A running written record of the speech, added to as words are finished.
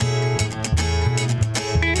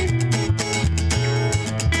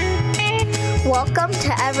Welcome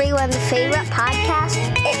to everyone's favorite podcast.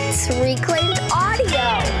 It's Reclaimed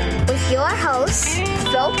Audio with your hosts,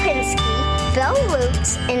 Phil Pinsky, Bill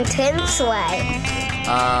Lutz, and Tim Sway.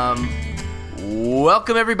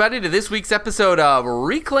 Welcome everybody to this week's episode of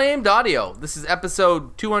Reclaimed Audio. This is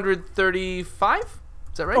episode 235?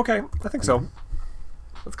 Is that right? Okay, I think so.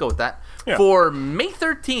 Let's go with that. Yeah. For May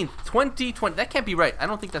 13th, 2020. That can't be right. I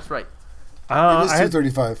don't think that's right. It is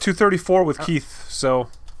 235. 234 with Keith, so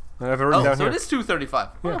I have it written down so here. it is 235.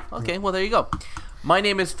 Yeah. Oh, okay, well, there you go. My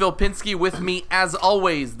name is Phil Pinsky. With me, as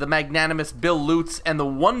always, the magnanimous Bill Lutz and the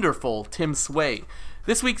wonderful Tim Sway.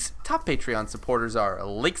 This week's top Patreon supporters are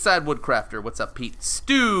Lakeside Woodcrafter. What's up, Pete?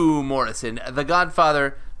 Stu Morrison. The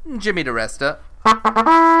Godfather. Jimmy DeResta.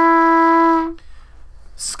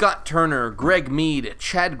 Scott Turner, Greg Mead,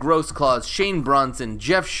 Chad Grossclaws, Shane Bronson,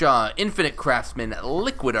 Jeff Shaw, Infinite Craftsman,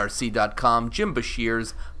 LiquidRC.com, Jim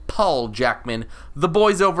Bashirs, Paul Jackman, the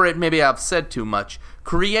boys over at Maybe I've Said Too Much,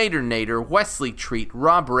 Creator Nader, Wesley Treat,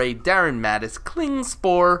 Rob Ray, Darren Mattis, Kling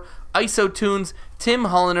Spore, IsoTunes, Tim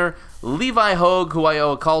Holliner, Levi Hogue, who I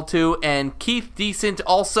owe a call to, and Keith Decent,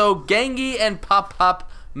 also Gangy and Pop Pop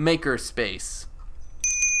Makerspace.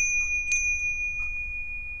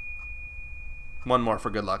 One more for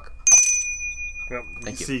good luck. Yep.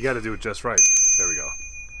 Thank you. See, you got to do it just right. There we go.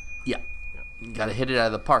 Yeah. You gotta hit it out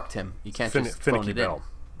of the park, Tim. You can't just phone Finicky it bell. in.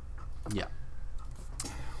 Yeah.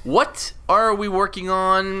 What are we working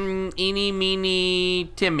on, Eeny, Meeny,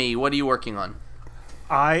 Timmy? What are you working on?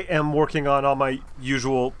 I am working on all my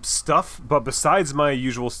usual stuff, but besides my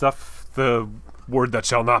usual stuff, the word that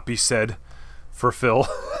shall not be said for Phil.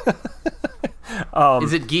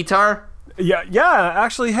 Is it guitar? Yeah.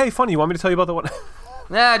 Actually, hey, funny. You want me to tell you about the one?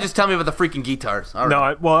 Nah, just tell me about the freaking guitars. All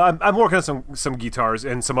right. No, I'm working on some guitars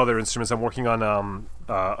and some other instruments. I'm working on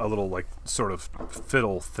a little like sort of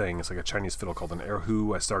fiddle thing. It's like a Chinese fiddle called an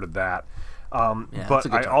erhu. I started that, Yeah,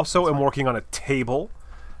 but I also am working on a table.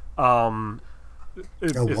 A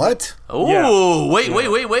what? Oh,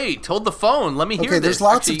 Yeah. wait. Hold the phone. Let me hear Okay, this. there's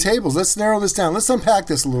lots Actually, of tables. Let's narrow this down. Let's unpack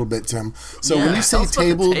this a little bit, Tim. So Yeah, when you tell say us about the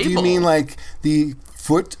table, do you table. mean like the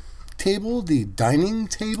foot table, the dining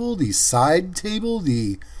table, the side table,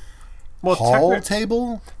 the hall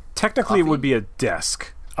table? Technically, it would be a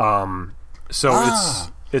desk. It's a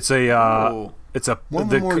One of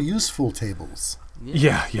the more useful tables.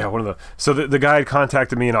 Yeah, one of the. So the guy had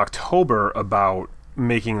contacted me in October about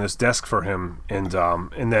making this desk for him, and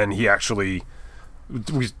then we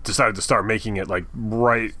decided to start making it like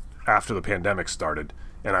right after the pandemic started,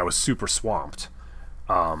 and I was super swamped.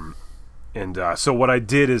 So what I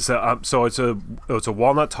did is so it's a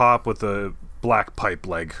walnut top with a black pipe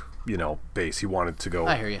leg, base. He wanted to go.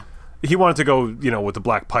 I hear you. He wanted to go, with the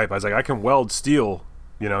black pipe. I was like, I can weld steel.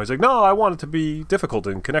 He's like, no, I want it to be difficult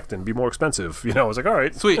and connect and be more expensive. I was like, all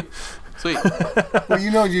right. Sweet. Well,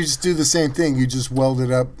 you just do the same thing. You just weld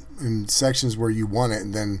it up in sections where you want it,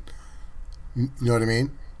 and then, you know what I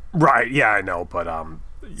mean? Right. Yeah, I know, but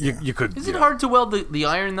you could. Is it hard to weld the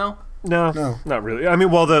iron, though? No, not really. I mean,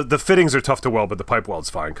 well, the fittings are tough to weld, but the pipe weld's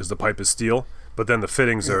fine because the pipe is steel. But then the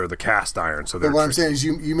fittings are the cast iron, so they're. But what I'm saying is,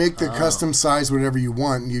 you make the custom size whatever you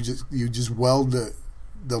want, and you just weld the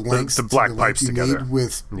lengths, the black to pipes you together need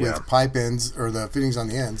with pipe ends or the fittings on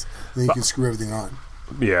the ends. Then you can screw everything on.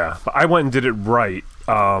 Yeah, but I went and did it right,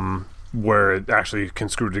 where it actually can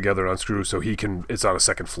screw together and unscrew, so it's on a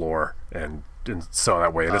second floor, and so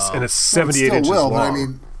that way, and it's 78 inches long. But I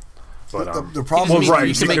mean. But, the problem is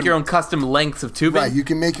you can make your own custom lengths of tubing. Right, you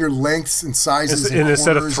can make your lengths and sizes and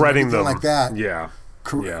instead of threading them like that. Yeah.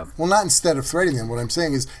 Well, not instead of threading them. What I'm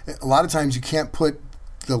saying is, a lot of times you can't put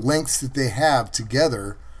the lengths that they have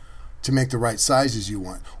together to make the right sizes you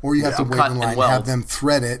want, or you have to wait in line and have them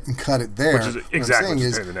thread it and cut it there. Which is exactly what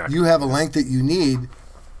I'm saying is, you have a length that you need.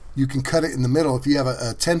 You can cut it in the middle. If you have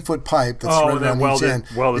a 10-foot pipe that's threaded on each end,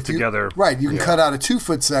 weld it together. Right, you can cut out a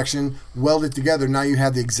 2-foot section, weld it together. Now you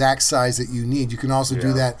have the exact size that you need. You can also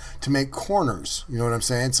do that to make corners. You know what I'm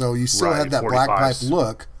saying? So you still have that 45s. black pipe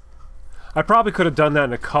look. I probably could have done that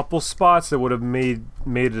in a couple spots that would have made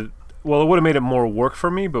it. Well, it would have made it more work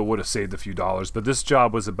for me, but would have saved a few dollars. But this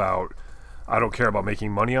job was about. I don't care about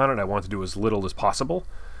making money on it. I want to do as little as possible,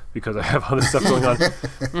 because I have other stuff going on.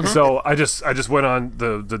 So I just went on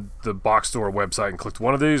the box store website and clicked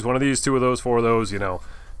one of these, 2 of those, 4 of those,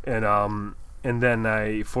 and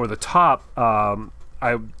then for the top,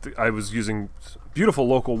 I was using beautiful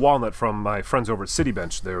local walnut from my friends over at City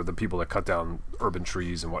Bench. They're the people that cut down urban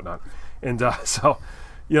trees and whatnot, and so.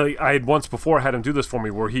 I had once before had him do this for me,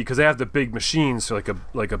 where because they have the big machines, so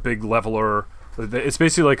like a big leveler. It's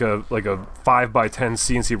basically like a 5x10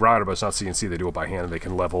 CNC router, but it's not CNC. They do it by hand. They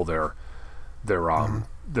can level their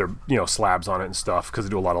slabs on it and stuff because they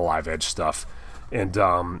do a lot of live edge stuff, and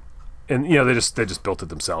they just built it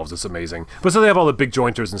themselves. It's amazing. But so they have all the big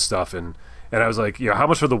jointers and stuff, and I was like, how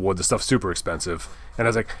much for the wood? The stuff's super expensive. And I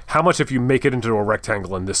was like, how much if you make it into a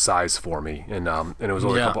rectangle in this size for me? And it was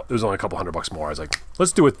only a couple $100 more. I was like,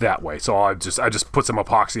 let's do it that way. So I just put some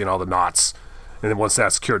epoxy in all the knots, and then once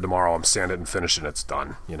that's cured tomorrow, I'm sanding it and finishing it. It's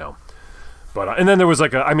done. But and then there was I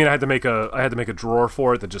had to make a drawer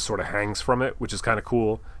for it that just sort of hangs from it, which is kind of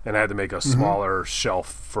cool. And I had to make a smaller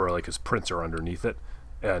shelf for his printer underneath it,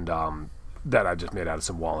 and that I just made out of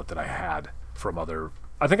some walnut that I had from other.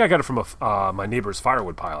 I think I got it from my neighbor's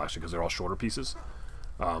firewood pile, actually, because they're all shorter pieces.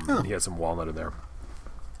 And he had some walnut in there.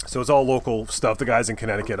 So it's all local stuff. The guys in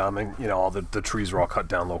Connecticut, all the trees were all cut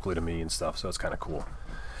down locally to me and stuff, so it's kind of cool.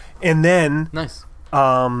 And then nice.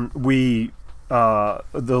 The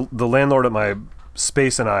landlord at my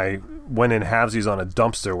space and I went in halvesies on a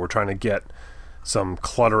dumpster. We're trying to get some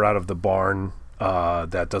clutter out of the barn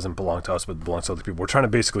that doesn't belong to us but belongs to other people. We're trying to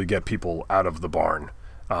basically get people out of the barn.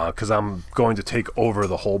 Because I'm going to take over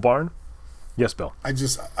the whole barn. Yes, Bill. I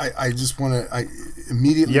just want to.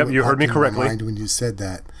 Immediately. Yep, you heard me correctly. When you said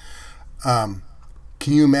that,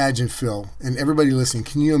 can you imagine, Phil, and everybody listening?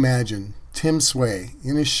 Can you imagine Tim Sway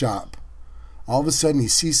in his shop? All of a sudden, he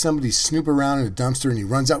sees somebody snoop around in a dumpster, and he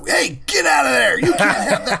runs out. Hey, get out of there! You can't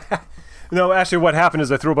have that. No, actually, what happened is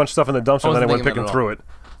I threw a bunch of stuff in the dumpster, and then I went picking through it.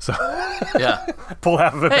 So yeah, pull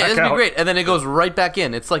half of it back out. Hey, that'd be great, and then it goes right back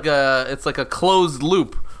in. It's like a closed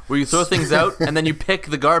loop where you throw things out and then you pick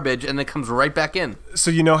the garbage and it comes right back in. So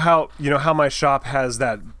you know how my shop has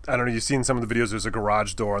that? I don't know. You've seen some of the videos. There's a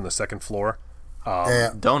garage door on the second floor.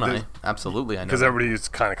 Don't I? Absolutely, I know. Because everybody's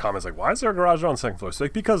kind of comments like, "Why is there a garage door on the second floor?" So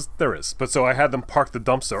because there is. But so I had them park the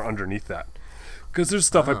dumpster underneath that. Because there's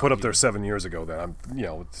stuff I put up there 7 years ago that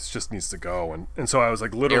it just needs to go, and so I was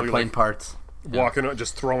like literally airplane parts. Walking,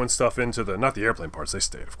 just throwing stuff into not the airplane parts. They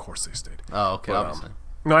stayed, of course they stayed. Oh, okay, obviously.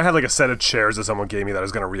 No, I had a set of chairs that someone gave me that I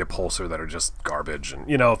was going to reupholster that are just garbage and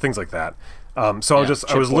things like that. So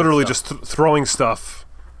I was literally just throwing stuff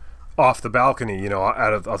off the balcony,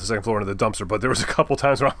 off the second floor into the dumpster. But there was a couple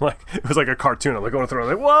times where I'm like, it was like a cartoon. I'm like going to throw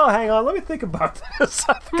it. I'm like, whoa, hang on, let me think about this.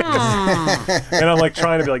 And I'm like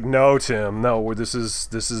trying to be like, no, Tim, no, this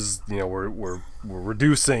is we're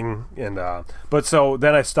reducing. And but so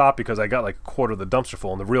then I stopped because I got like a quarter of the dumpster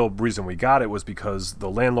full. And the real reason we got it was because the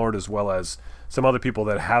landlord, as well as some other people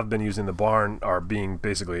that have been using the barn, are being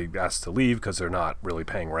basically asked to leave because they're not really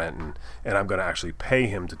paying rent, and I'm going to actually pay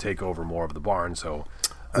him to take over more of the barn. So.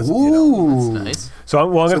 Ooh, that's nice. So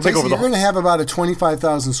I'm going to take over the. You're going to have about a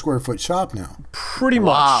 25,000 square foot shop now. Pretty much.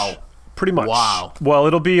 Wow. Pretty much. Wow. Well,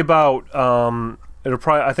 it'll be about. It'll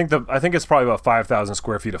probably. I think it's probably about 5,000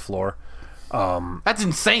 square feet of floor. That's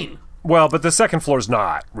insane. Well, but the second floor is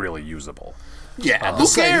not really usable. Yeah, who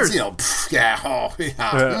cares? Maybe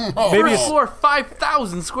it's floor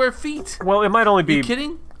 5,000 square feet. Well, it might only be. Are you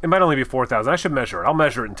kidding? It might only be 4,000. I should measure it. I'll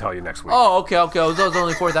measure it and tell you next week. Oh, okay. It was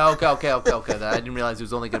only 4,000. Okay. I didn't realize it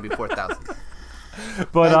was only going to be 4,000.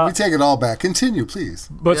 But we take it all back. Continue, please.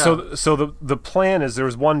 But so the plan is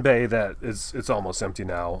there's one bay that it's almost empty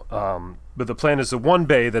now. But the plan is the one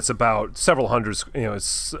bay that's about several hundred.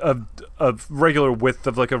 It's a regular width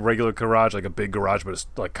of like a regular garage, like a big garage, but it's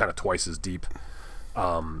like kind of twice as deep.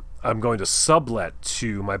 I'm going to sublet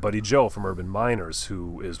to my buddy Joe from Urban Miners,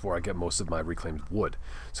 who is where I get most of my reclaimed wood.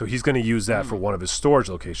 So he's going to use that for one of his storage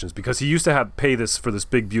locations, because he used to pay this for this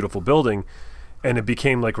big, beautiful building, and it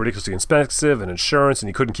became like ridiculously expensive and insurance, and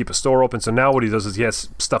he couldn't keep a store open. So now what he does is he has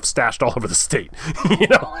stuff stashed all over the state,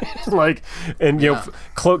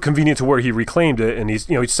 convenient to where he reclaimed it, and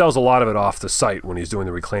he sells a lot of it off the site when he's doing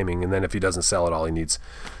the reclaiming, and then if he doesn't sell it, all he needs.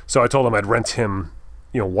 So I told him I'd rent him,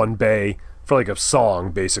 one bay for like a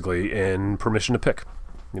song, basically, and permission to pick,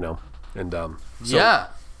 and yeah,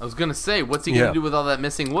 I was gonna say, what's he gonna do with all that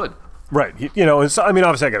missing wood? Right, and so, I mean,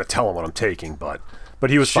 obviously I got to tell him what I'm taking, but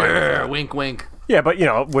he was fine with that. Wink, wink. Yeah, but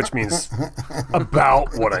which means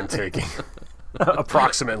about what I'm taking,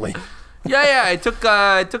 approximately. Yeah. I took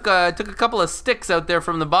a couple of sticks out there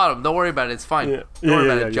from the bottom. Don't worry about it. It's fine. Don't worry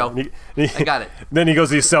about it, Joe. I got it. Then he goes.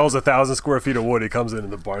 He sells 1,000 square feet of wood. He comes in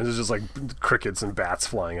the barn. There's just like crickets and bats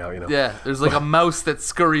flying out. Yeah. There's like a mouse that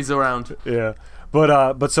scurries around. Yeah.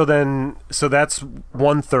 But so that's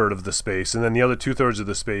 1/3 of the space, and then the other 2/3 of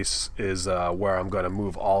the space is where I'm going to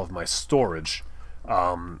move all of my storage.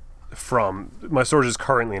 From my storage is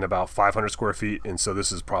currently in about 500 square feet, and so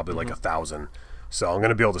this is probably like 1,000. So I'm going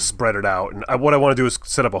to be able to spread it out. And what I want to do is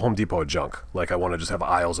set up a Home Depot of junk. Like I want to just have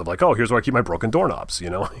aisles of like, oh, here's where I keep my broken doorknobs.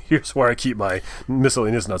 Here's where I keep my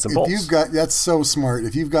miscellaneous nuts and bolts. That's so smart.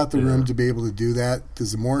 If you've got the room to be able to do that,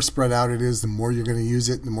 because the more spread out it is, the more you're going to use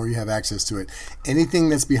it, the more you have access to it. Anything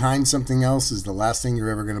that's behind something else is the last thing you're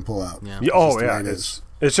ever going to pull out. Yeah.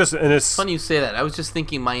 It's just, and it's funny you say that. I was just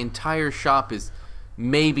thinking my entire shop is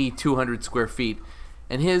maybe 200 square feet,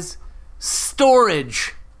 and his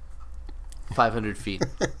storage 500 feet.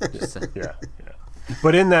 Yeah.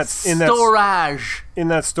 But in that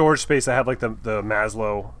storage space, I have like the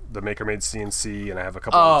Maslow, the Maker Made CNC, and I have a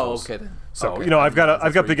couple of tools. Okay. Then. So I've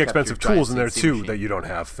got big expensive tools in there too that you don't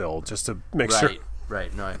have, Phil, just to make sure.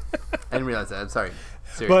 Right. No, I didn't realize that. I'm sorry.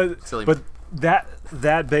 Silly. But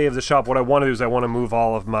that bay of the shop, what I want to do is I want to move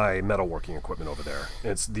all of my metalworking equipment over there.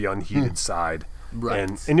 It's the unheated side. Right.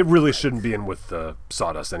 And it really shouldn't be in with the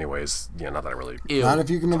sawdust anyways. Not that I really... Not if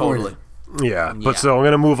you can avoid it. Yeah, but so I'm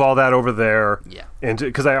going to move all that over there. Yeah. And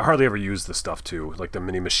because I hardly ever use the stuff too, like the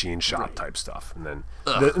mini machine shop type stuff. And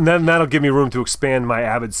then that'll give me room to expand my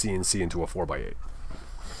Avid CNC into a 4x8.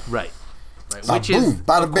 Right. Which is,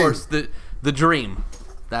 of course, the dream.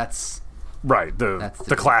 That's... Right,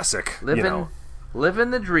 the classic, Living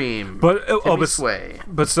the dream.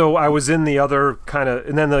 But so I was in the other kind of,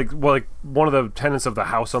 and then one of the tenants of the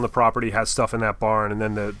house on the property has stuff in that barn, and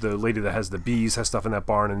then the lady that has the bees has stuff in that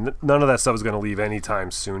barn, and none of that stuff is going to leave anytime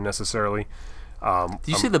soon necessarily. Did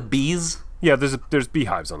you say the bees? Yeah, there's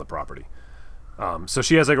beehives on the property. So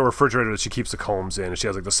she has like a refrigerator that she keeps the combs in, and she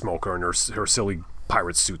has like the smoker and her silly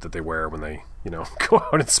pirate suit that they wear when they go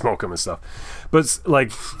out and smoke them and stuff. But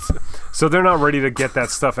like, so they're not ready to get that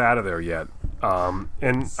stuff out of there yet.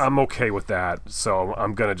 And I'm okay with that. So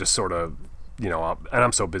I'm gonna just sort of, and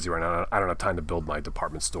I'm so busy right now, I don't have time to build my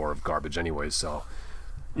department store of garbage anyways. So,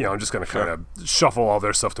 I'm just gonna kind of shuffle all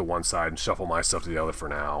their stuff to one side and shuffle my stuff to the other for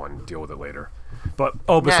now and deal with it later. But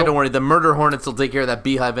don't worry, the murder hornets will take care of that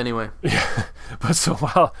beehive anyway. Yeah, but so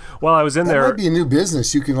while I was in there, that might be a new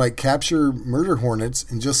business. You can like capture murder hornets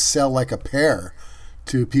and just sell like a pair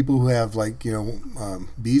to people who have like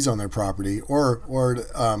bees on their property, or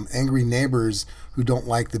angry neighbors who don't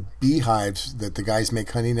like the beehives that the guys make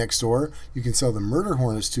honey next door. You can sell the murder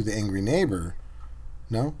hornets to the angry neighbor.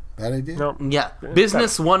 No, bad idea. No. Yeah,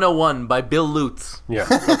 Business 101 by Bill Lutz. Yeah.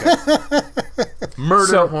 Okay.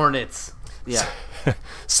 Murder hornets. Yeah.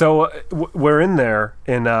 So we're in there,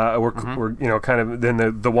 and we're kind of,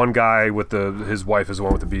 then the one guy with his wife is the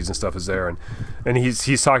one with the bees and stuff is there, and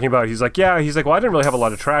he's talking about, he's like, well, I didn't really have a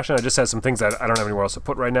lot of trash, and I just had some things that I don't have anywhere else to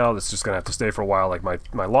put right now. That's just gonna have to stay for a while, like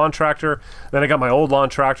my lawn tractor. Then I got my old lawn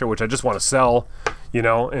tractor, which I just want to sell,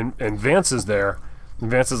 and Vance is there, and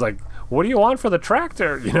Vance is like, what do you want for the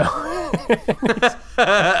tractor?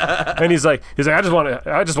 And he's like, I just want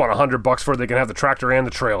 $100 for it. They can have the tractor and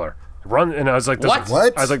the trailer. And I was like,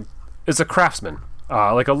 what? I was like, it's a Craftsman,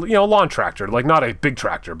 like a lawn tractor, like not a big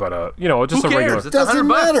tractor, but just Who a regular. It's it doesn't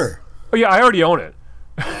matter. Oh yeah, I already own it.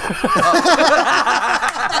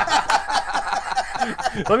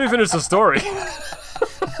 Let me finish the story.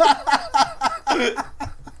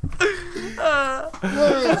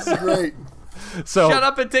 That's great. So shut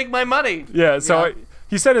up and take my money. Yeah. So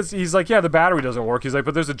he said he's like, the battery doesn't work. He's like,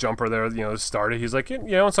 but there's a jumper there, started. He's like,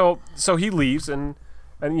 so he leaves and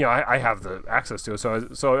I have the access to it.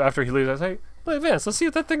 So after he leaves, I say, hey, Vance, let's see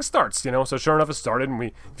if that thing starts. So sure enough, it started. And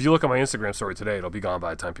if you look at my Instagram story today, it'll be gone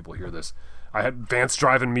by the time people hear this. I had Vance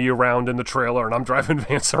driving me around in the trailer, and I'm driving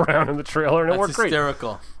Vance around in the trailer, and it worked great. That's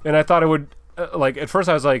hysterical. And I thought it would, at first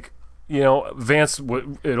I was like, Vance,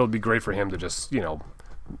 it'll be great for him to just,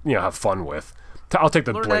 have fun with. I'll take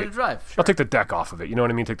the Learn how to drive. Sure. I'll take the deck off of it. You know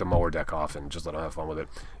what I mean? Take the mower deck off and just let him have fun with it.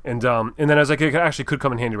 And then I was like, it actually could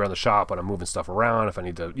come in handy around the shop when I'm moving stuff around if I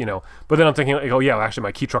need to, But then I'm thinking, like, oh yeah, actually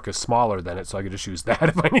my key truck is smaller than it, so I could just use that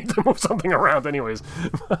if I need to move something around, anyways.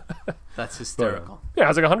 That's hysterical. Yeah, it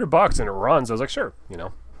was like $100 and it runs. I was like, sure,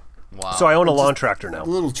 Wow. So I own a lawn tractor now. The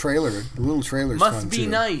little trailer's must fun be too.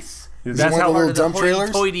 Nice. That's how little dump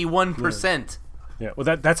trailers. 1%. Yeah.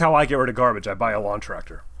 Well, that's how I get rid of garbage. I buy a lawn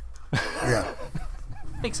tractor. Yeah.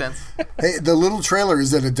 Makes sense. Hey, the little trailer,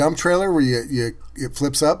 is it a dump trailer where it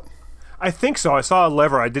flips up? I think so. I saw a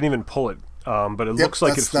lever. I didn't even pull it, but it looks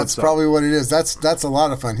like it flips up. That's probably what it is. That's a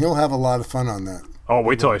lot of fun. He'll have a lot of fun on that. Oh,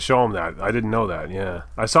 wait till I show him that. I didn't know that. Yeah,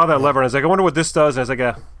 I saw that lever and I was like, I wonder what this does. And I was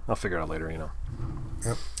like, I'll figure it out later.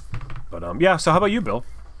 Yep. But yeah. So how about you, Bill?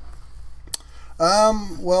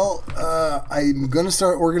 I'm going to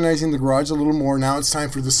start organizing the garage a little more. Now it's time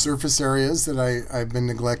for the surface areas that I've been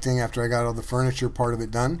neglecting after I got all the furniture part of it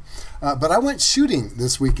done. But I went shooting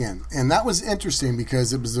this weekend, and that was interesting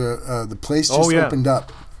because it was the place just opened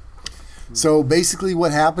up. So basically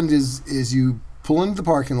what happened is you pull into the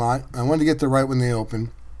parking lot. I wanted to get there right when they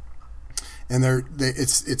open. And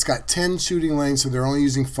it's got 10 shooting lanes, so they're only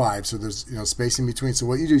using 5. So there's space in between. So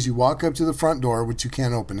what you do is you walk up to the front door, which you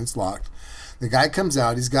can't open. It's locked. The guy comes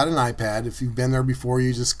out. He's got an iPad. If you've been there before,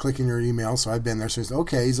 you just click in your email. So I've been there. So he's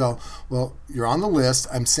okay. He's all, well, you're on the list.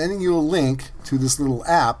 I'm sending you a link to this little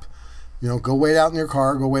app. Go wait out in your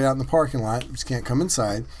car. Go wait out in the parking lot. You just can't come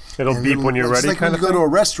inside. It'll beep when you're ready. It's like when you go to a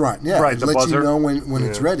restaurant. Yeah, right. It lets you know when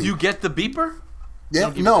it's ready. You get the beeper?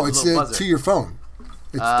 Yeah, no, it's to your phone.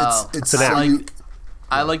 It's an app.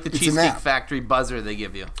 I like the Cheesecake Factory buzzer they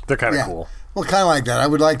give you. They're kind of cool. Well, kind of like that. I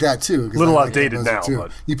would like that too. A little outdated now.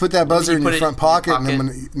 But you put that buzzer in your front pocket, and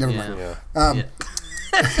then never mind.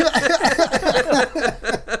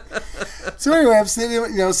 So anyway, I'm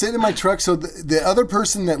sitting in my truck. So the other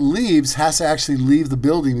person that leaves has to actually leave the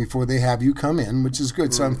building before they have you come in, which is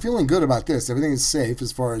good. So I'm feeling good about this. Everything is safe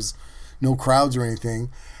as far as no crowds or anything.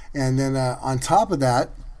 And then on top of that,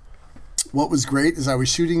 what was great is I was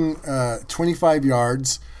shooting 25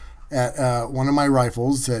 yards at one of my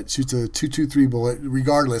rifles that shoots a .223 bullet.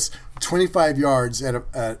 Regardless, 25 yards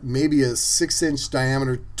at maybe a 6-inch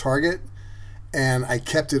diameter target, and I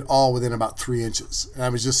kept it all within about 3 inches. And I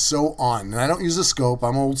was just so on. And I don't use a scope.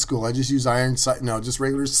 I'm old school. I just use just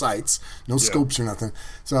regular sights, no scopes or nothing.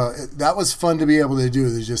 So that was fun to be able to do.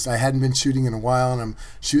 There's just I hadn't been shooting in a while, and I'm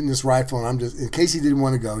shooting this rifle, and I'm just in case he didn't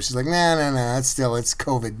want to go. She's like, nah, it's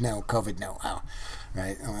COVID. No, COVID, no. Oh.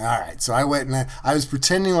 Right. I'm like, all right. So I went and I was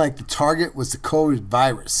pretending like the target was the COVID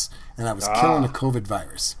virus, and I was killing the COVID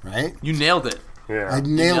virus. Right. You nailed it. Yeah. I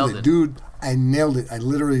nailed it, dude. I nailed it. I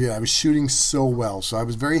literally did. I was shooting so well, so I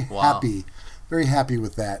was very happy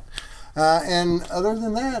with that. And other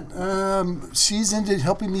than that, she's into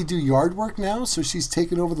helping me do yard work now, so she's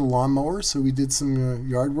taken over the lawnmower. So we did some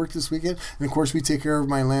yard work this weekend, and of course we take care of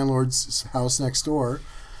my landlord's house next door.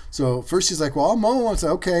 So first she's like, well, I'll mow. I said,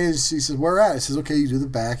 okay. And she says, where at? I says, okay, you do the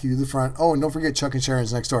back, you do the front. Oh, and don't forget Chuck and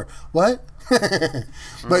Sharon's next door. What?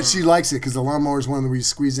 But she likes it because the lawnmower is one where you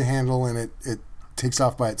squeeze the handle and it takes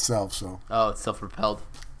off by itself. So it's self-propelled.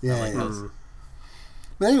 Yeah.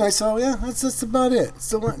 But anyway, so yeah, that's about it.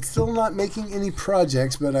 Still not making any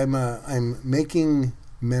projects, but I'm making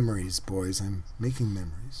memories, boys. I'm making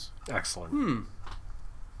memories. Excellent.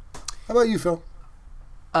 How about you, Phil?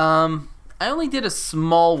 I only did a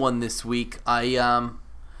small one this week. I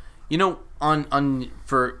on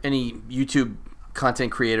for any YouTube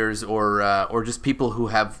content creators or just people who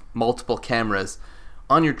have multiple cameras,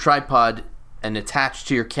 on your tripod and attached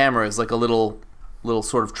to your camera is like a little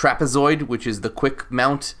sort of trapezoid, which is the quick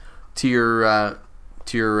mount to your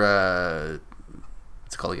what's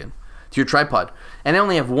it called again? To your tripod. And I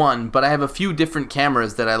only have one, but I have a few different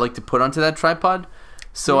cameras that I like to put onto that tripod.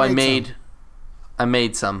 So I made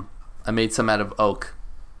some out of oak.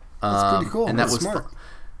 That's pretty cool. And that was smart.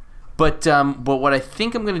 But what I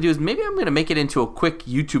think I'm going to do is maybe I'm going to make it into a quick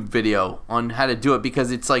YouTube video on how to do it,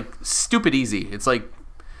 because it's like stupid easy. It's like,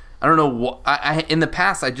 I don't know what I in the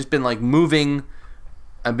past I've just been like moving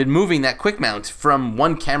that quick mount from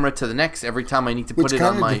one camera to the next every time I need to put it on my...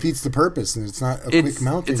 Which kind of defeats the purpose, and it's not a quick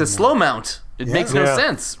mount It's anymore. a slow mount. It makes no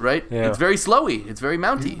sense, right? Yeah. It's very slowy. It's very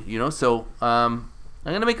mounty, So I'm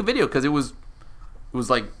going to make a video because it was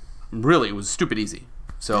like, really, it was stupid easy.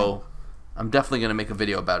 So I'm definitely going to make a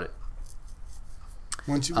video about it.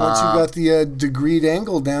 Once you got the degreed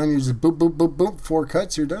angle down, you just boop, boop, boop, boop, 4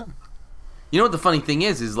 cuts, you're done. You know what the funny thing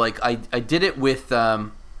is like I did it with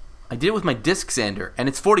my disc sander, and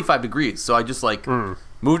it's 45 degrees. So I just like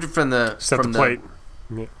moved it from the plate.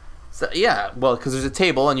 Yeah. So, well, because there's a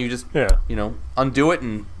table, and you just undo it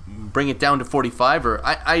and bring it down to 45. Or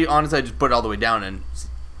I honestly just put it all the way down, and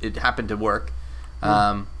it happened to work.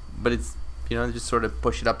 But it's just sort of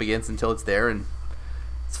push it up against until it's there, and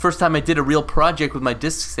it's the first time I did a real project with my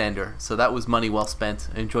disc sander, so that was money well spent.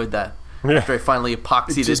 I enjoyed that. Yeah. After I finally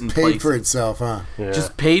epoxied it in place. Just paid for itself, huh? Yeah.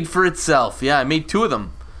 Just paid for itself. Yeah, I made 2 of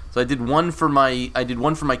them. So I did one for my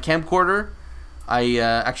camcorder.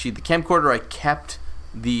 The camcorder I kept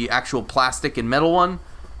the actual plastic and metal one.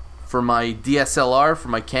 For my DSLR, for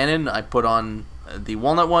my Canon, I put on the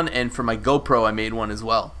walnut one, and for my GoPro I made one as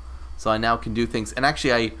well. So I now can do things. And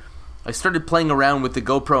actually I started playing around with the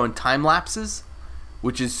GoPro in time lapses,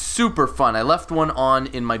 which is super fun. I left one on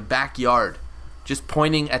in my backyard, just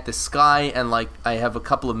pointing at the sky, and like I have a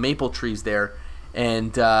couple of maple trees there,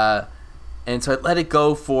 and so I let it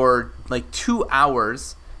go for like 2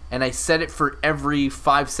 hours, and I set it for every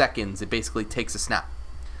 5 seconds. It basically takes a snap.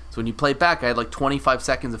 So when you play it back, I had like 25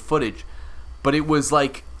 seconds of footage, but it was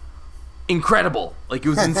like incredible. Like it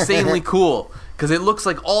was insanely cool. because it looks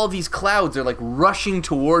like all these clouds are like rushing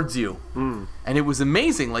towards you, and it was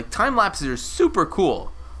amazing. Like time lapses are super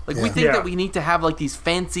cool. Like we think that we need to have like these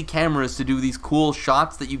fancy cameras to do these cool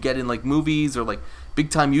shots that you get in like movies or like big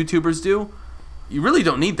time YouTubers do. You really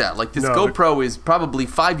don't need that. Like this GoPro is probably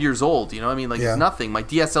 5 years old. You know what I mean? Like it's nothing. My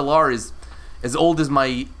DSLR is as old as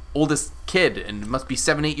my oldest kid, and it must be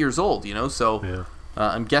 7-8 years old. You know, so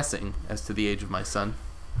I'm guessing as to the age of my son.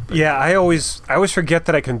 But I always forget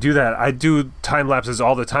that I can do that. I do time lapses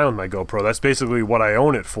all the time with my GoPro. That's basically what I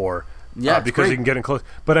own it for. Yeah, because you can get in close.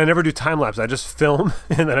 But I never do time lapse. I just film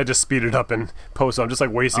and then I just speed it up and post. So I'm just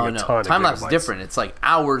like wasting a ton. Time lapse is different. It's like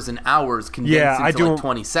hours and hours condensed into like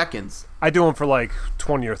 20 seconds. I do them for like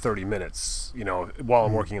 20 or 30 minutes. You know, while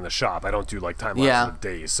I'm working in the shop. I don't do like time lapse of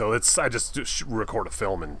days. So I just record a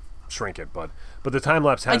film and shrink it. But the time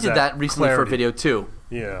lapse has. I did that recently clarity. for a video too.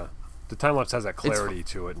 Yeah. The time lapse has that clarity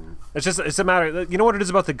to it, and it's a matter. You know what it is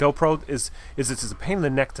about the GoPro is it's a pain in the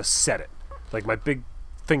neck to set it. Like my big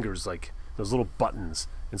fingers, like those little buttons,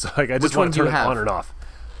 and so like I just want to turn it on and off.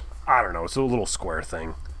 I don't know. It's a little square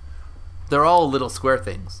thing. They're all little square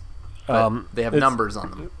things. They have numbers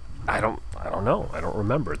on them. I don't know. I don't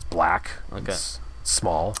remember. It's black. Okay. It's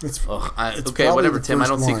small. It's okay, whatever, Tim. I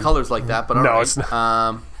don't see colors like that, but all right. It's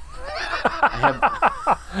not. I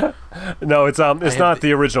have. No, it's not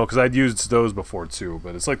the original because I'd used those before too,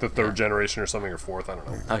 but it's like the third generation or something or fourth. I don't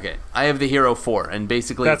know. Okay, I have the Hero 4, and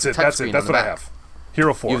basically that's it. That's it. That's what I have.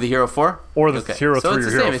 Hero 4. You have the Hero 4 or the Hero 3 so it's or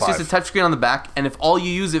the Hero same. 5. It's just a touchscreen on the back, and if all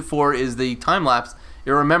you use it for is the time lapse,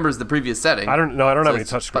 it remembers the previous setting. I don't have any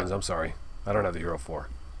touchscreens. I'm sorry. I don't have the Hero 4.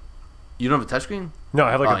 You don't have a touchscreen? No,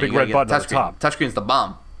 I have like a big red button on the top. Touchscreen's the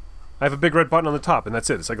bomb. I have a big red button on the top, and that's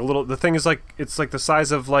it. It's like a little. The thing is like it's like the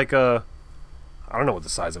size of like a. I don't know what the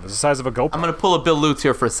size of it is. It's the size of a GoPro. I'm gonna pull up Bill Lutz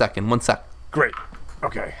here for a second. 1 sec. Great.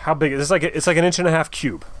 Okay. How big is it? It's like an 1.5 inch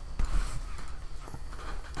cube.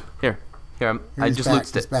 Here. I just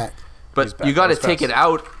Lutzed it. Back. But you got to take it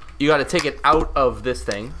out. You got to take it out of this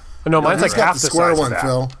thing. No, mine's like half the square size one, of that.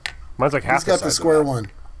 Phil. Mine's like half the size. He's got the square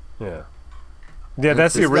one. Yeah. Yeah,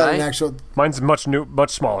 that's the original. Actual. Mine's much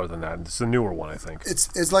smaller than that. It's the newer one, I think.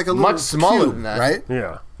 It's like a little much smaller cube, than that, right?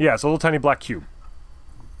 Yeah. Yeah, it's a little tiny black cube.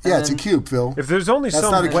 Yeah, it's a cube, Phil. If there's only That's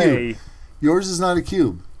some not a way. Cube. Yours is not a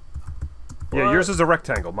cube. Yeah, yours is a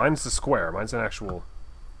rectangle. Mine's the square. Mine's an actual.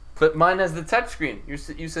 But mine has the touchscreen.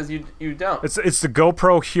 You says you don't. It's the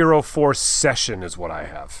GoPro Hero 4 Session is what I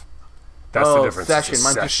have. That's the difference. Session.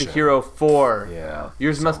 Mine's just the Hero 4. Yeah.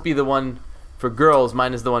 Yours must be the one for girls.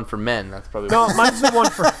 Mine is the one for men. That's probably mine's the one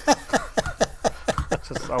for.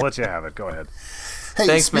 I'll let you have it. Go ahead. Hey,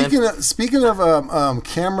 thanks, speaking of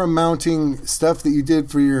camera mounting stuff that you did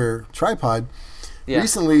for your tripod,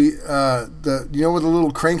 recently, you know where the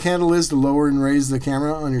little crank handle is to lower and raise the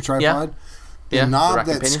camera on your tripod? The knob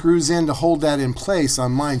that screws in to hold that in place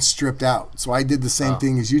on mine stripped out. So I did the same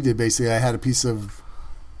thing as you did. Basically, I had a piece of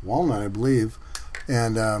walnut, I believe,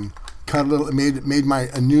 and cut a little. Made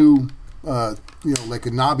a new. Like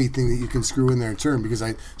a knobby thing that you can screw in there and turn, because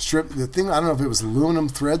I stripped the thing. I don't know if it was aluminum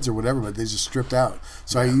threads or whatever, but they just stripped out.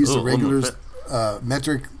 So I used a regular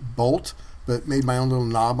metric bolt, but made my own little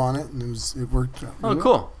knob on it, and it worked. Oh,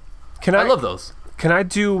 cool! I love those. Can I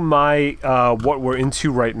do my what we're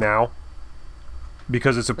into right now?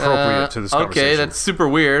 Because it's appropriate to this conversation. Okay, that's super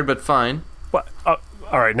weird, but fine. But, all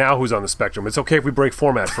right, now who's on the spectrum? It's okay if we break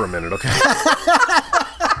format for a minute, okay?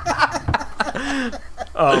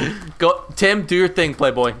 Go, Tim. Do your thing,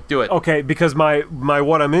 Playboy. Do it. Okay, because my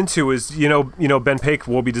what I'm into is Ben Paik,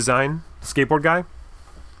 Wobie Design, skateboard guy.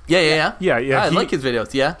 Yeah. I like his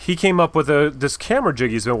videos. Yeah. He came up with this camera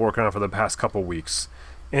jig he's been working on for the past couple weeks,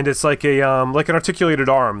 and it's like a like an articulated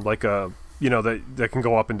arm, like a that can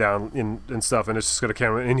go up and down and stuff, and it's just got a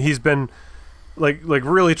camera. And he's been like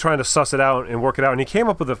really trying to suss it out and work it out, and he came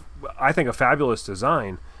up with I think a fabulous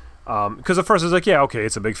design. Because at first it's like, yeah, okay,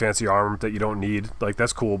 it's a big fancy arm that you don't need, like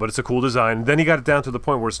that's cool, but it's a cool design. Then he got it down to the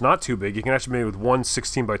point where it's not too big. You can actually make it with one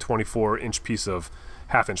 16 by 24 inch piece of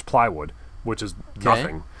 1/2 inch plywood, which is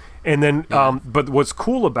nothing. And then, but what's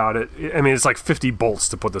cool about it, I mean, it's like 50 bolts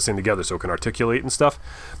to put this thing together so it can articulate and stuff.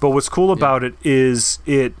 But what's cool about it is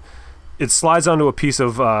it slides onto a piece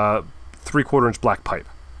of 3/4 inch black pipe,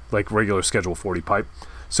 like regular Schedule 40 pipe.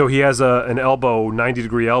 So he has an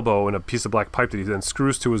 90-degree elbow, and a piece of black pipe that he then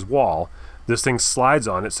screws to his wall. This thing slides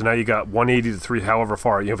on it, so now you got 180 to 3, however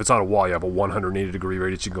far. If it's on a wall, you have a 180-degree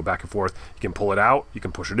radius. You can go back and forth. You can pull it out. You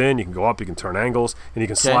can push it in. You can go up. You can turn angles, and you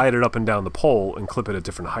can slide it up and down the pole and clip it at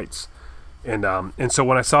different heights. And so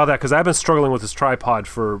when I saw that, because I've been struggling with this tripod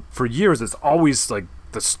for years, it's always like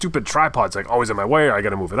the stupid tripod's like always in my way. Or I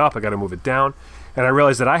got to move it up. I got to move it down, and I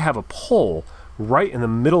realized that I have a pole right in the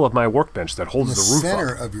middle of my workbench that holds the roof up.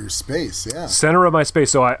 Center of your space, yeah. Center of my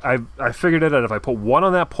space. So I figured it out. If I put one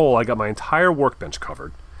on that pole, I got my entire workbench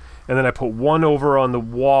covered. And then I put one over on the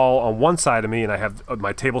wall on one side of me, and I have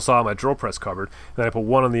my table saw, my drill press covered. And then I put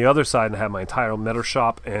one on the other side, and I have my entire metal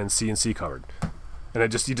shop and CNC covered. And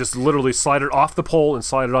you just literally slide it off the pole and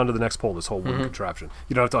slide it onto the next pole. This whole wooden contraption.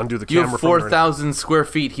 You don't have to undo the camera. You have 4,000 square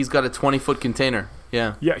feet. He's got a 20-foot container.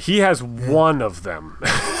 Yeah. Yeah, he has one of them.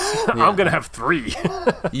 I'm gonna have 3.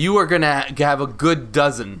 You are gonna have a good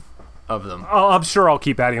dozen of them. I'm sure I'll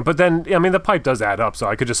keep adding it, but then I mean the pipe does add up, so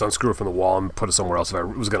I could just unscrew it from the wall and put it somewhere else if I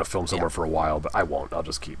was gonna film somewhere for a while. But I won't. I'll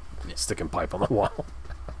just keep sticking pipe on the wall.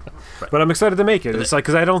 Right. But I'm excited to make it. It's like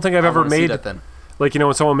because I don't think I've ever made that then. Like, you know,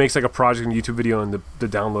 when someone makes like a project and YouTube video and the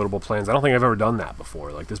downloadable plans, I don't think I've ever done that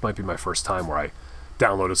before. Like, this might be my first time where I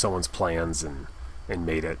downloaded someone's plans and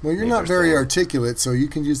made it. Well, you're not very articulate, so you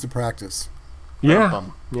can use the practice. Yeah.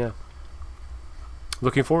 Yeah.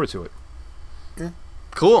 Looking forward to it. Yeah.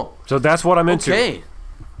 Cool. So that's what I'm into. Okay.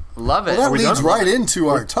 Love it. Well, that leads right into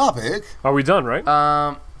our topic. Are we done, right?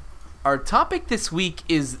 Our topic this week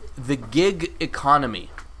is the gig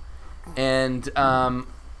economy. And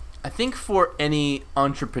I think for any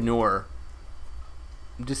entrepreneur,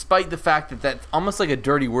 despite the fact that that's almost like a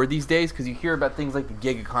dirty word these days, because you hear about things like the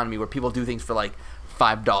gig economy where people do things for like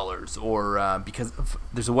 $5 or because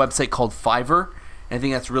there's a website called Fiverr, and I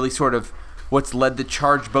think that's really sort of what's led the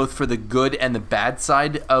charge both for the good and the bad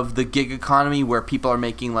side of the gig economy, where people are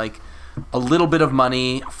making like a little bit of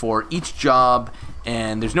money for each job,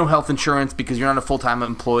 and there's no health insurance because you're not a full-time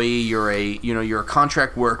employee, you're a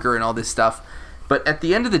contract worker and all this stuff. But at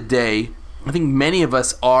the end of the day, I think many of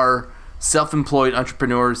us are self-employed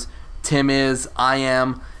entrepreneurs. Tim is, I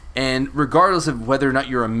am, and regardless of whether or not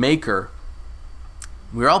you're a maker,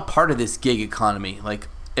 we're all part of this gig economy. Like,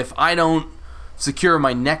 if I don't secure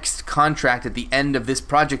my next contract at the end of this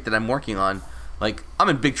project that I'm working on, like, I'm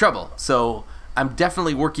in big trouble. So I'm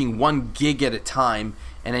definitely working one gig at a time,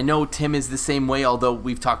 and I know Tim is the same way, although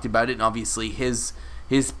we've talked about it, and obviously his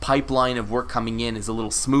pipeline of work coming in is a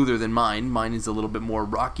little smoother than mine. Mine is a little bit more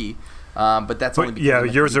rocky, but that's only because I'm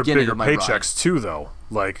at yours the are bigger of my paychecks ride. too, though.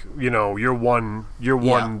 Like, you know, your one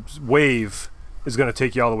wave is going to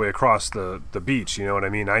take you all the way across the beach. You know what I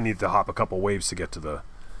mean? I need to hop a couple waves to get to the.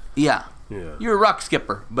 Yeah. You're a rock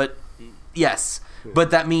skipper, but yes. Yeah.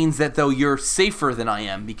 But that means that though you're safer than I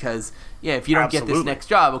am because if you don't get this next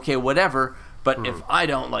job, okay, whatever. But if I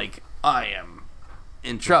don't, like, I am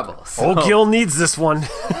in trouble. So. Old Gil needs this one.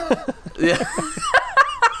 Yeah.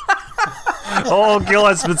 Old Gil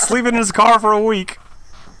has been sleeping in his car for a week.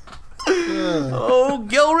 Oh,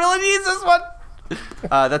 Gil really needs this one.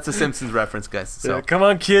 That's a Simpsons reference, guys. So come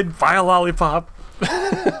on, kid, buy a lollipop.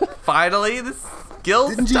 Finally, this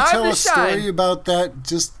Gil's Didn't you time tell to a shine. story about that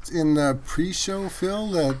just in the pre-show,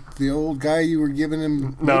 Phil? That the old guy you were giving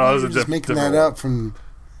him? No, you were just making that up from.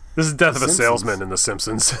 This is Death of a Simpsons. Salesman in The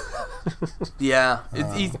Simpsons. Yeah,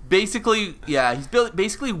 he's basically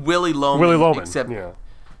basically Willy Loman. Willy Loman, except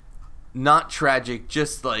not tragic,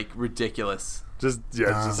 just like ridiculous. Just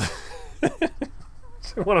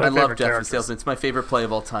one of my I love favorite Death of a characters. Salesman. It's my favorite play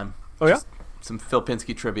of all time. Oh yeah, just some Phil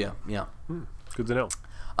Pinsky trivia. Yeah, good to know.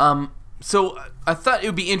 So I thought it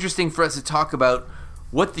would be interesting for us to talk about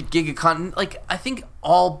what the gig economy. Like, I think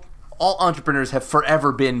all entrepreneurs have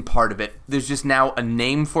forever been part of it. There's just now a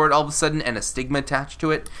name for it all of a sudden and a stigma attached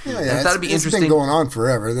to it. Yeah, I thought it'd be interesting. It's been going on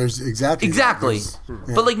forever. There's exactly.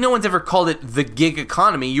 But like, no one's ever called it the gig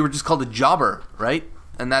economy. You were just called a jobber, right?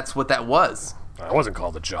 And that's what that was. I wasn't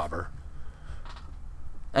called a jobber.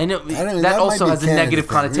 I know that also has a negative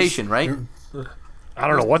connotation, right? I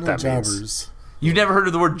don't know what that means. You've never heard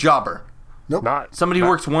of the word jobber? Nope. Somebody who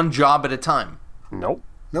works one job at a time. Nope.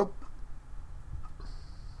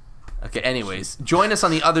 Okay, anyways, join us on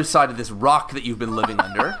the other side of this rock that you've been living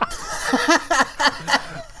under.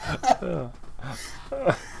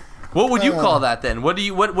 What would you call that then? What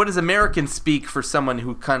does American speak for someone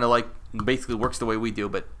who kind of like basically works the way we do,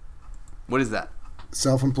 but what is that?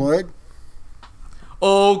 Self-employed?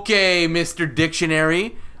 Okay, Mr.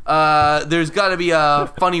 Dictionary. There's got to be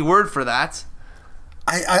a funny word for that.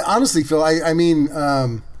 I honestly, Phil, I mean,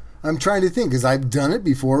 I'm trying to think because I've done it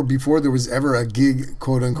before there was ever a gig,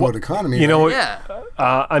 quote unquote, economy. You know what? Yeah.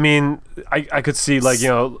 I mean, I could see like, you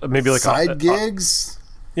know, maybe like side gigs.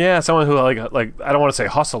 Someone who like I don't want to say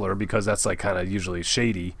hustler because that's like kind of usually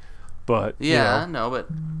shady, but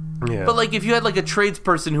but like if you had like a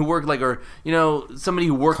tradesperson who worked like, or you know, somebody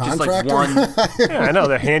who worked just like one. Yeah, I know,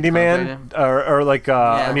 the handyman or like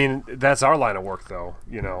I mean that's our line of work though,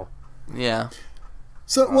 you know. Yeah.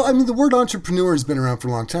 So, well, I mean, the word entrepreneur has been around for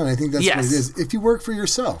a long time. I think that's what it Yes. is. If you work for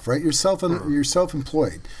yourself, right? You're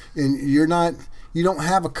self-employed, and you don't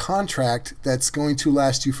have a contract that's going to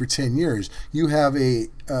last you for 10 years. You have an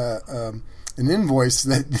invoice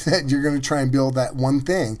that you're going to try and build that one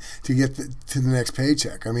thing to get to the next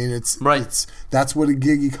paycheck. I mean, that's what a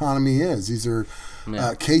gig economy is. These are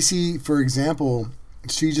Casey, for example.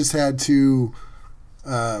 She just had to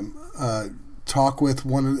talk with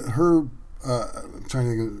one of her. I'm trying to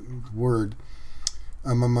think of the word.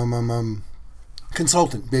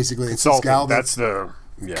 Consultant, basically. Consultant. It's this gal that's the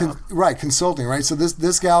consulting, right? So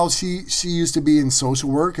this gal, she used to be in social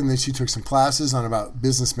work, and then she took some classes on about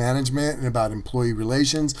business management and about employee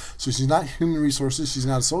relations. So she's not human resources. She's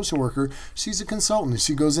not a social worker. She's a consultant.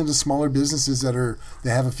 She goes into smaller businesses that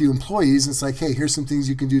have a few employees, and it's like, hey, here's some things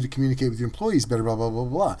you can do to communicate with your employees better. Blah blah blah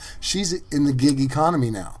blah. She's in the gig economy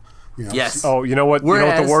now. Yes. Oh, you know what? Whereas, you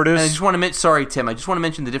know what the word is? And I just want to sorry, Tim. I just want to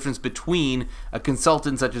mention the difference between a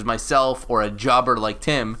consultant such as myself or a jobber like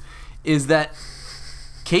Tim is that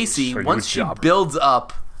Casey, once she builds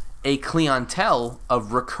up a clientele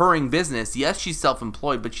of recurring business, yes, she's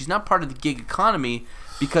self-employed, but she's not part of the gig economy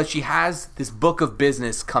because she has this book of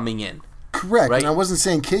business coming in. Correct. Right? And I wasn't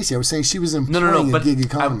saying Casey. I was saying she was employing a gig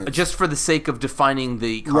economy. Just for the sake of defining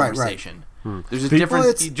the conversation. Right. There's a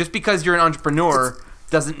difference. Just because you're an entrepreneur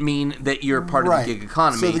doesn't mean that you're part of the gig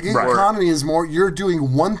economy. So the gig economy is more, you're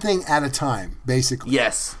doing one thing at a time, basically.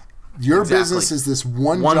 Yes. Your business is this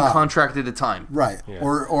one job. Contract at a time. Right. Yeah.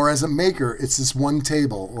 Or as a maker, it's this one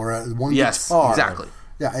table or one guitar. Yes, exactly.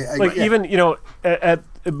 Yeah. Even,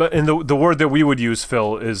 but in the word that we would use,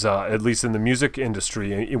 Phil, is at least in the music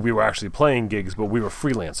industry, we were actually playing gigs, but we were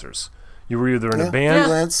freelancers. You were either in a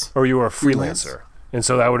band or you were a freelancer. And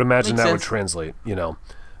so I would imagine that would translate,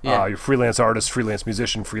 you're freelance artist, freelance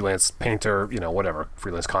musician, freelance painter, whatever,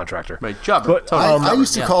 freelance contractor. Right, job. But I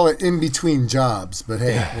used to call it in between jobs, but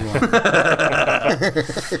hey.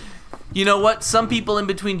 You know what? Some people in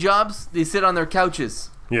between jobs, they sit on their couches.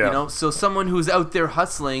 Yeah. So someone who's out there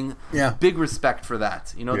hustling, big respect for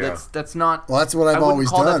that. That's not. Well, that's what I've always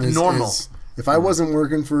done. Is normal. If I wasn't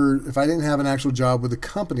if I didn't have an actual job with a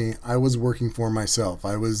company, I was working for myself.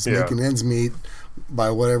 I was making ends meet by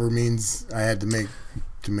whatever means I had to make.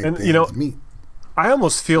 Meet. I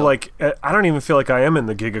almost feel like I don't even feel like I am in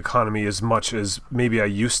the gig economy as much as maybe I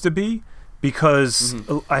used to be, because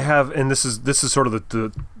I have, and this is sort of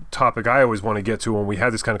the topic I always want to get to when we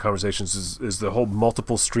have these kind of conversations is the whole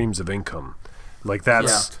multiple streams of income. Like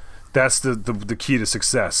that's the key to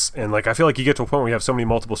success. And like I feel like you get to a point where you have so many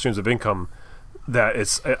multiple streams of income that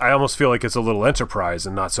I almost feel like it's a little enterprise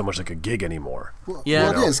and not so much like a gig anymore. Well,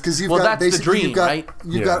 it is, because you've got basically you've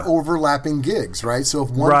got overlapping gigs, right? So if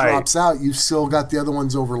one drops out, you've still got the other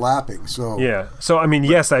ones overlapping. So So I mean,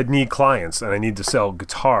 yes, I'd need clients and I need to sell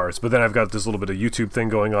guitars, but then I've got this little bit of YouTube thing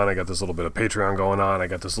going on. I got this little bit of Patreon going on. I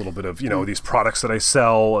got this little bit of these products that I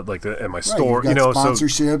sell like at my store. You've got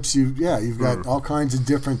sponsorships. You've got all kinds of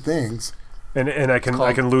different things. And I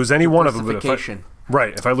can lose any one of them. But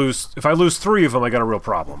if I lose three of them, I got a real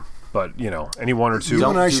problem. But any one or two. You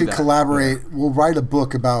and I should collaborate. Yeah. We'll write a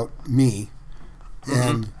book about me,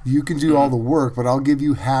 and you can do all the work, but I'll give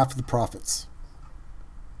you half the profits.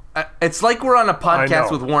 It's like we're on a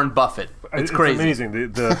podcast with Warren Buffett. It's crazy.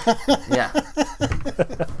 Amazing.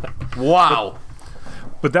 Wow.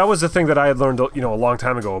 But that was the thing that I had learned, a long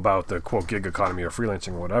time ago about the quote gig economy or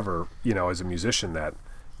freelancing or whatever. As a musician, that.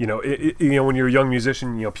 When you're a young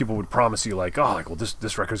musician, people would promise you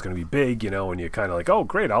this record's going to be big, and you kind of like, oh,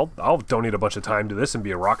 great, I'll donate a bunch of time to this and be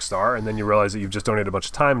a rock star, and then you realize that you've just donated a bunch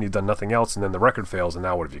of time and you've done nothing else, and then the record fails, and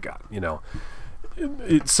now what have you got?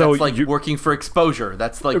 That's like working for exposure.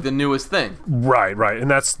 That's like the newest thing. Right,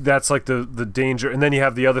 and that's like the danger. And then you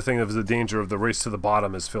have the other thing of the danger of the race to the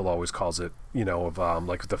bottom, as Phil always calls it. Of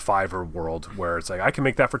like the Fiverr world, where it's like I can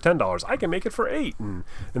make that for $10, I can make it for $8, and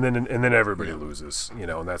then everybody loses.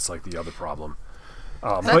 And that's like the other problem.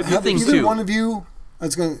 But have either one of you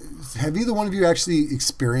actually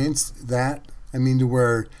experienced that? I mean, to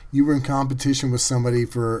where you were in competition with somebody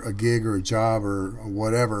for a gig or a job or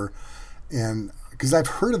whatever, and because I've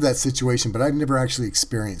heard of that situation, but I've never actually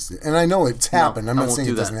experienced it. And I know it's happened. I'm not saying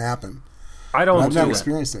it doesn't happen. I've never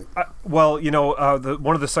experienced it. One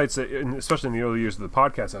of the sites that, especially in the early years of the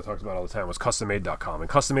podcast, I talked about all the time was CustomMade.com, and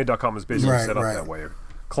CustomMade.com is basically set up that way.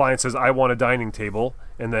 Client says, I want a dining table,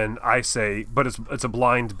 and then I say, but it's a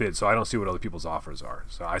blind bid, so I don't see what other people's offers are.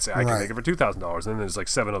 So I say I can make it for $2,000, and then there's like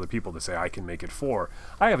 7 other people that say I can make it for.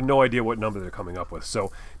 I have no idea what number they're coming up with.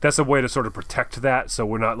 So that's a way to sort of protect that, so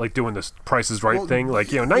we're not like doing this Price is Right thing, like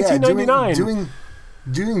 $19.99.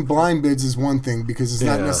 Doing blind bids is one thing, because it's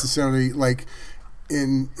not necessarily like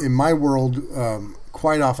in my world,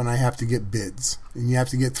 quite often I have to get bids, and you have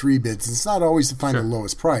to get 3 bids. It's not always to find the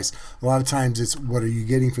lowest price. A lot of times it's what are you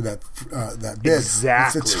getting for that bid.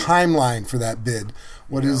 Exactly. It's a timeline for that bid.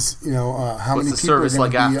 What is how What's many the people service are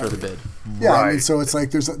like going to be after the bid? Yeah, Right. I mean, so it's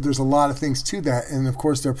like there's a lot of things to that, and of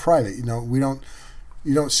course they're private.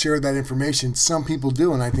 You don't share that information. Some people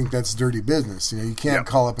do, and I think that's dirty business. You can't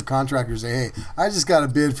call up a contractor and say, "Hey, I just got a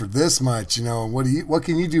bid for this much. What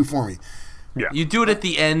can you do for me?" Yeah. You do it at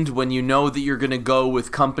the end when you know that you're going to go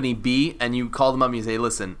with company B, and you call them up and you say,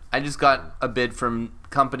 "Listen, I just got a bid from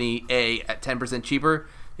company A at 10% cheaper.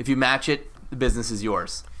 If you match it, the business is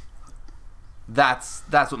yours." That's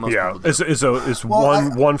what most people do. It's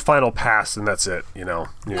one final pass, and that's it.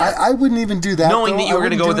 I wouldn't even do that. Knowing that you were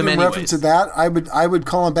going to go with them in anyways. reference to that, I would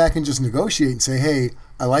call them back and just negotiate and say, "Hey,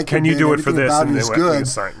 I like Can your you bid. do it for Everything this?" about And it is they good,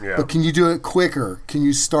 sign, but can you do it quicker? Can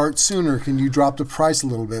you start sooner? Can you drop the price a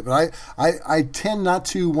little bit? But I tend not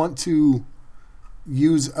to want to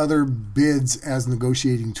use other bids as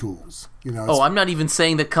negotiating tools. I'm not even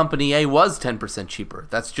saying that company A was 10% cheaper.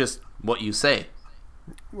 That's just what you say.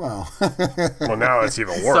 Well, well, now it's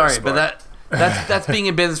even worse. Sorry, but that's being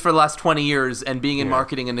in business for the last 20 years and being in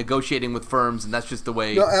marketing and negotiating with firms, and that's just the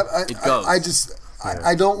way it goes.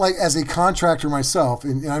 I don't like, as a contractor myself,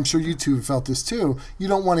 and I'm sure you two have felt this too, you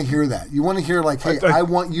don't want to hear that. You want to hear like, hey, I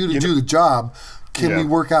want you to do the job. Can we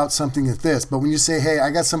work out something at this? But when you say, hey,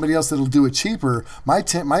 I got somebody else that'll do it cheaper, my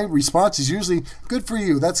response is usually, good for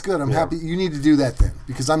you. That's good. I'm happy. You need to do that then,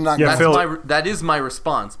 because I'm not going to. That is my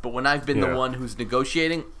response. But when I've been the one who's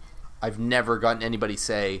negotiating, I've never gotten anybody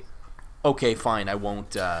say, okay, fine, I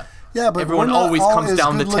won't. But everyone always comes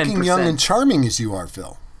down to 10%. Good-looking, young, and charming as you are,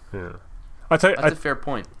 Phil. Yeah. That's a fair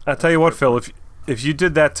point. I'll tell you what, Phil, if you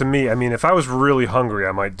did that to me, I mean, if I was really hungry,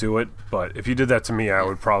 I might do it. But if you did that to me, I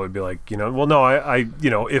would probably be like, well, no, I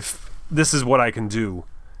if this is what I can do,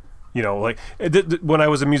 like when I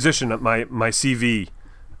was a musician, my CV,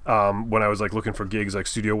 when I was like looking for gigs, like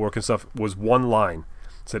studio work and stuff, was one line.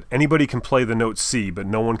 It said, anybody can play the note C, but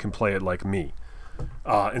no one can play it like me.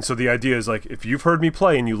 And so the idea is like, if you've heard me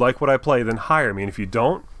play and you like what I play, then hire me. And if you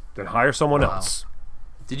don't, then hire someone else.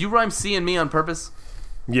 Did you rhyme C and me on purpose?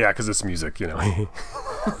 Yeah, because it's music,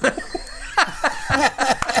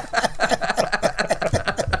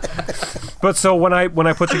 But so when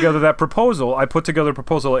I put together that proposal, and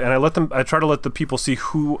I try to let the people see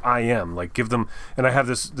who I am, like give them, and I have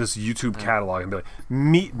this YouTube catalog and be like,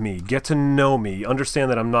 meet me, get to know me, understand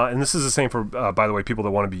that I'm not, and this is the same for, by the way, people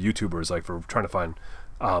that want to be YouTubers, like for trying to find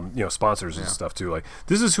sponsors and stuff too. Like,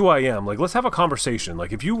 this is who I am. Like, let's have a conversation.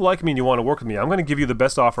 Like, if you like me and you want to work with me, I'm going to give you the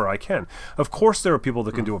best offer I can. Of course, there are people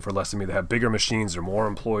that can do it for less than me, that have bigger machines or more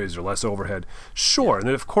employees or less overhead. Sure. And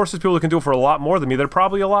then, of course, there's people that can do it for a lot more than me. They're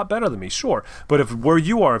probably a lot better than me. Sure. But if you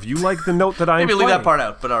like the note that I'm maybe playing, leave that part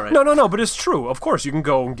out, but all right. No, but it's true. Of course, you can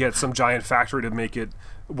go and get some giant factory to make it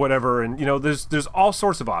whatever, and there's all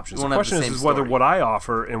sorts of options. The question is whether what I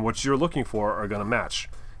offer and what you're looking for are going to match.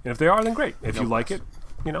 And if they are, then great. If you like it,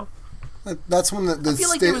 That's when I feel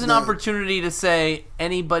like there was an opportunity to say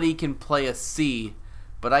anybody can play a C,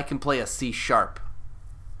 but I can play a C sharp.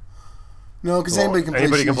 No, because anybody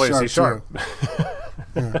can play a C sharp.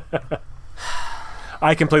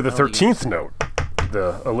 I can play the 13th note,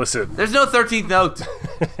 the illicit. There's no 13th note.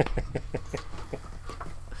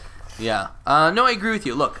 Yeah. No, I agree with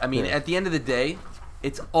you. Look, I mean, at the end of the day,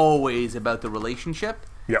 it's always about the relationship.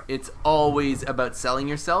 Yep. It's always about selling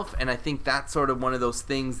yourself, and I think that's sort of one of those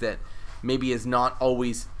things that maybe is not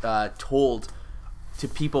always told to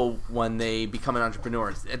people when they become an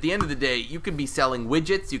entrepreneur. At the end of the day, you could be selling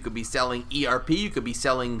widgets, you could be selling ERP, you could be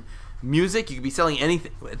selling music, you could be selling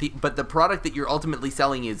anything, but the product that you're ultimately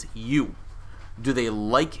selling is you. Do they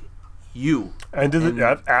like you?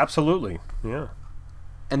 Absolutely, yeah.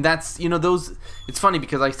 And that's, those, it's funny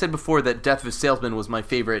because I said before that Death of a Salesman was my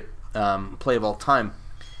favorite play of all time.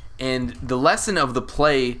 And the lesson of the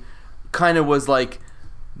play kind of was like,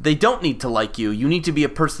 they don't need to like you. You need to be a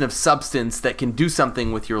person of substance that can do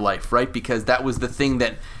something with your life, right? Because that was the thing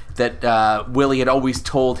that Willie had always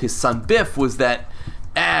told his son Biff was that,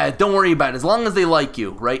 don't worry about it, as long as they like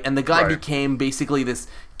you, right? And the guy became basically this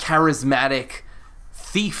charismatic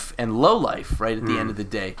thief and lowlife, right, at the end of the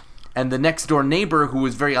day. And the next door neighbor, who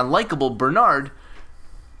was very unlikable, Bernard,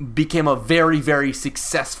 became a very, very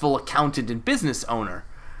successful accountant and business owner.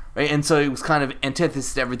 Right? And so it was kind of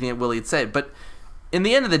antithesis to everything that Willie had said. But in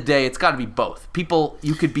the end of the day, it's got to be both. People,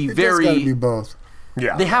 you could be It's got to be both.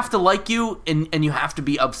 Yeah. They have to like you, and you have to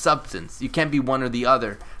be of substance. You can't be one or the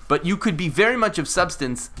other. But you could be very much of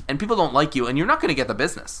substance, and people don't like you, and you're not going to get the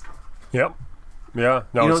business. Yep. Yeah.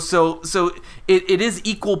 No. So it is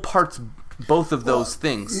equal parts both of those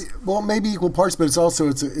things. Well, maybe equal parts, but it's also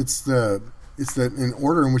it's the in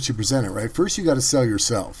order in which you present it, right? First, you got to sell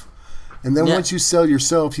yourself, and then once you sell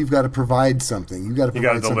yourself, you've got to provide something. You got to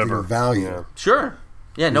provide something of value. Yeah. Sure.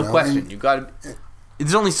 Yeah, no question. You got to.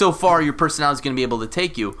 There's only so far your personality is going to be able to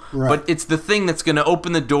take you, but it's the thing that's going to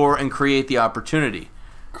open the door and create the opportunity.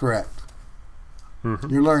 Correct. Mm-hmm.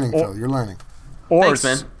 You're learning, Phil. You're learning. Thanks,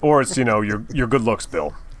 man. Or it's your good looks,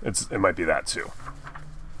 Bill. It might be that too.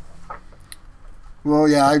 Well,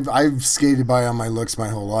 yeah, I've skated by on my looks my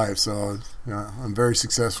whole life, so I'm very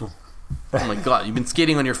successful. Oh my God, you've been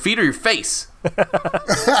skating on your feet or your face?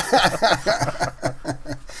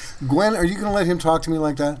 Gwen, are you going to let him talk to me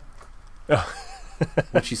like that?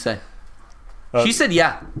 What'd she say? She said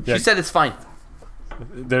yeah. She said it's fine.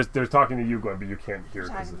 They're talking to you, Gwen, but you can't hear.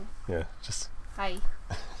 Just hi.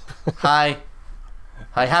 Hi.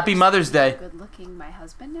 Hi. Happy Mother's Day. Good looking my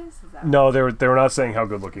husband is that no, they were not saying how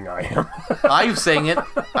good looking I am. I was saying it.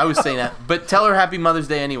 I was saying that. But tell her Happy Mother's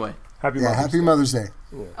Day anyway. Happy Mother's Day.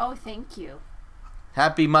 Yeah. Oh, thank you.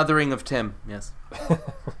 Happy mothering of Tim. Yes. I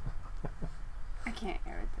can't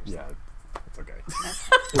air it. Yeah, it's okay.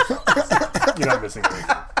 You're not missing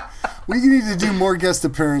anything. We need to do more guest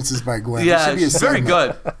appearances by Gwen. Yeah, she's very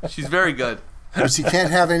good. She's very good. But she can't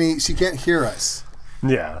have any. She can't hear us.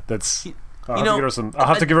 Yeah, that's. I'll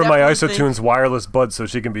have to give her my Isotunes wireless buds so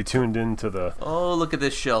she can be tuned into the. Oh, look at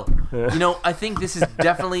this shill. I think this is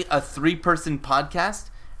definitely a 3-person podcast,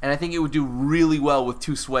 and I think it would do really well with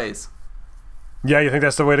 2 sways. Yeah, you think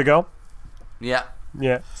that's the way to go? Yeah.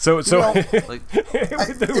 Yeah. So it's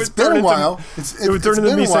been a while. It would turn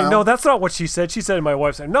into me saying, "No, that's not what she said." She said, and my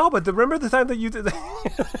wife said, "No, but remember the time that you did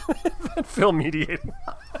that film mediating."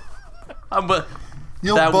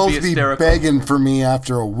 You'll both be begging for me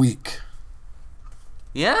after a week.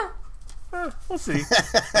 Yeah? We'll see.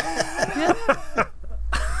 Yeah.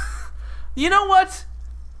 You know what?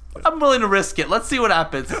 I'm willing to risk it. Let's see what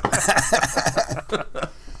happens.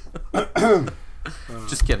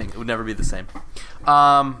 Just kidding. It would never be the same.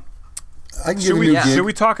 Should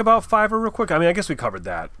we talk about Fiverr real quick? I mean, I guess we covered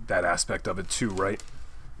that aspect of it too, right?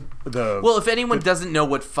 Well, if anyone doesn't know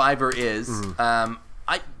what Fiverr is,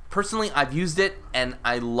 I've used it and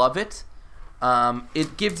I love it.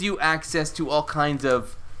 It gives you access to all kinds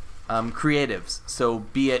of creatives. So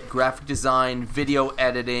be it graphic design, video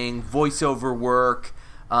editing, voiceover work,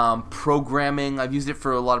 programming. I've used it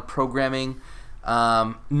for a lot of programming,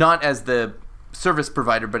 not as the service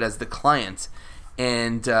provider, but as the client.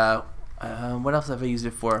 And what else have I used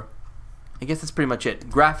it for? I guess that's pretty much it.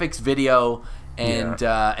 Graphics, video,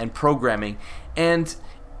 and programming. And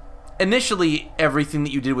initially, everything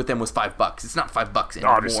that you did with them was $5. It's not $5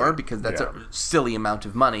 anymore, obviously, because that's a silly amount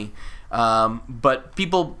of money. But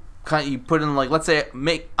people you put in, like, let's say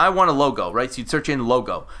I want a logo, right? So you'd search in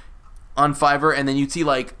logo on Fiverr, and then you'd see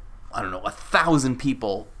 1,000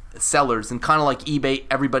 people, sellers, and kind of like eBay,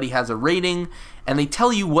 everybody has a rating, and they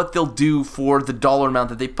tell you what they'll do for the dollar amount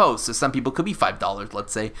that they post. So some people could be $5,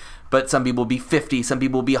 let's say, but some people will be $50, some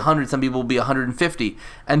people will be $100, some people will be $150.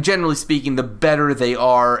 And generally speaking, the better they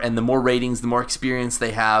are and the more ratings, the more experience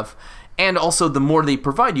they have, and also the more they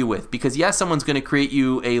provide you with. Because someone's going to create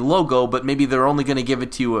you a logo, but maybe they're only going to give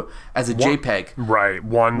it to you as a JPEG. Right,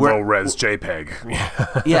 low-res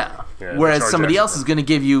JPEG. Yeah. Whereas somebody else is going to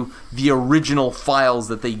give you the original files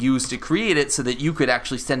that they used to create it so that you could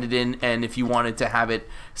actually send it in, and if you wanted to have it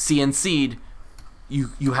CNC'd,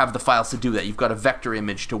 you have the files to do that. You've got a vector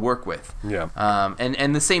image to work with. Yeah.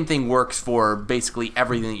 And the same thing works for basically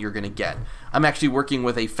everything that you're going to get. I'm actually working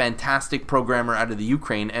with a fantastic programmer out of the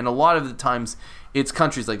Ukraine, and a lot of the times it's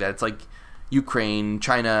countries like that. It's like Ukraine,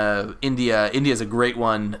 China, India. India's a great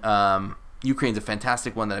one. Ukraine's a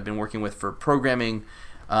fantastic one that I've been working with for programming.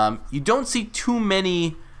 You don't see too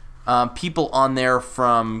many people on there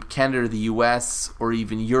from Canada or the US or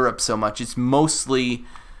even Europe so much. It's mostly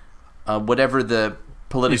whatever the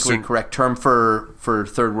politically correct term for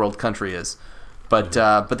third world country is. But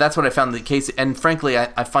that's what I found the case, and frankly,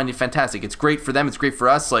 I find it fantastic. It's great for them. It's great for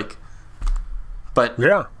us.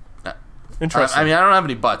 Interesting. I mean, I don't have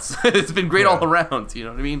any buts. It's been great all around. You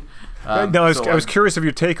know what I mean? I was curious of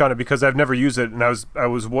your take on it because I've never used it, and I was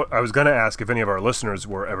going to ask if any of our listeners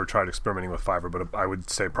were ever tried experimenting with Fiverr, but I would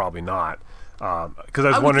say probably not. Because I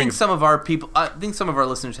was wondering. I think some of our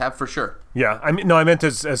listeners have for sure. Yeah, I meant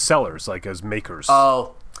as sellers, like as makers.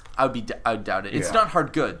 Oh. I would doubt it. It's not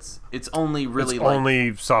hard goods. It's only really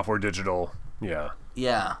only software digital. Yeah.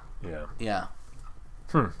 Yeah.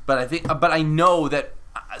 But I know that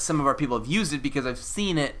some of our people have used it because I've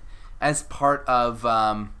seen it as part of,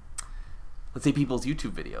 let's say, people's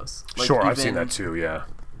YouTube videos. Sure, I've seen that too. Yeah.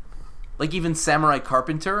 Like even Samurai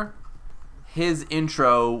Carpenter his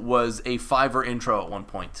intro was a Fiverr intro at one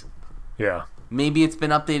point. Yeah. Maybe it's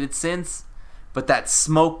been updated since, but that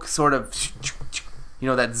smoke sort of,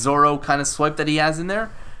 that Zorro kind of swipe that he has in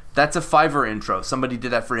there, that's a Fiverr intro. Somebody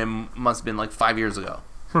did that for him, must have been like 5 years ago.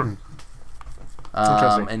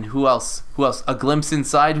 Interesting. And who else? A Glimpse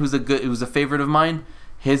Inside, who's a favorite of mine.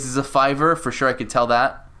 His is a Fiverr, for sure. I could tell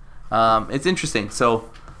that. It's interesting. So,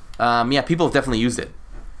 people have definitely used it.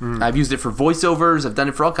 I've used it for voiceovers. I've done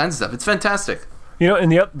it for all kinds of stuff. It's fantastic.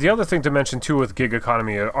 And the other thing to mention too with gig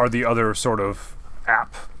economy are the other sort of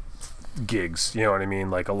app gigs. You know what I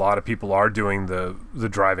mean? Like a lot of people are doing the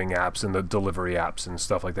driving apps and the delivery apps and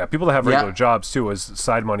stuff like that. People that have regular jobs too as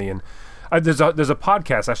side money. And there's a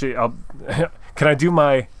podcast actually. Can I do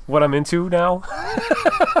what I'm into now?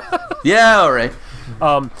 Yeah, all right.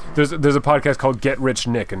 There's a podcast called Get Rich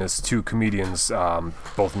Nick, and it's two comedians,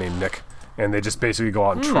 both named Nick, and they just basically go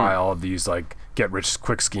out and try all of these like get rich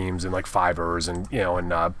quick schemes and like Fivers and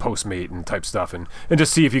Postmate and type stuff, and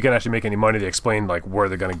just see if you can actually make any money. They explain like where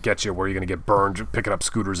they're going to get you, where you're going to get burned, picking up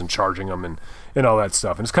scooters and charging them, and all that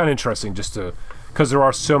stuff. And it's kind of interesting just because there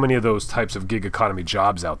are so many of those types of gig economy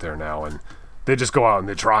jobs out there now, and they just go out and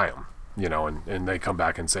they try them, and they come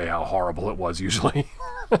back and say how horrible it was usually.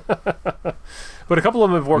 But a couple of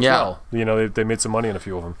them have worked well. They made some money in a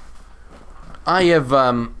few of them. I have,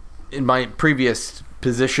 in my previous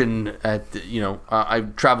position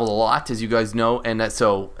I've traveled a lot, as you guys know, and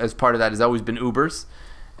so as part of that has always been Ubers.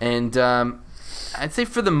 And I'd say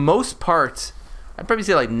for the most part, I'd probably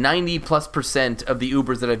say like 90+% of the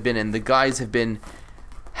Ubers that I've been in, the guys have been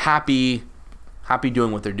happy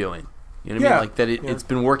doing what they're doing. You know what I mean? Like that it's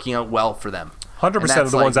been working out well for them. 100%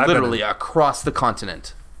 of the ones I've been in. Literally across the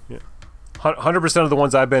continent. 100% of the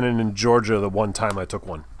ones I've been in Georgia, the one time I took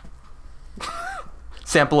one.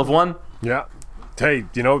 Sample of one? Yeah. Hey,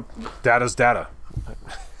 data's data.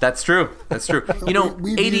 That's true.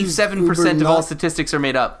 87% of all statistics are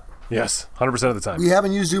made up. Yes, 100% of the time. We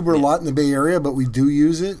haven't used Uber a lot in the Bay Area, but we do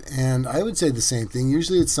use it, and I would say the same thing.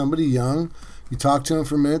 Usually it's somebody young. You talk to them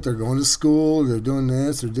for a minute, they're going to school, they're doing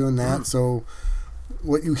this, they're doing that. So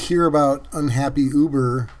what you hear about unhappy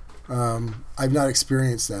Uber, I've not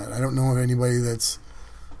experienced that. I don't know of anybody that's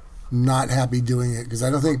not happy doing it, because I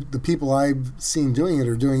don't think the people I've seen doing it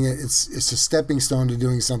are doing it. It's a stepping stone to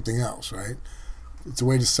doing something else, right? It's a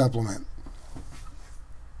way to supplement.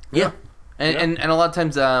 Yeah. And a lot of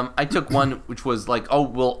times I took one which was like,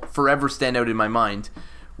 will forever stand out in my mind,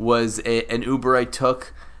 was an Uber I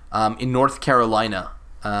took in North Carolina.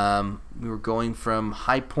 We were going from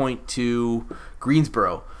High Point to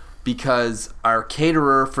Greensboro because our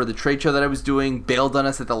caterer for the trade show that I was doing bailed on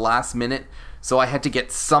us at the last minute. So I had to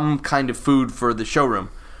get some kind of food for the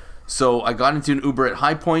showroom. So I got into an Uber at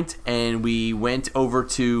High Point, and we went over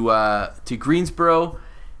to Greensboro,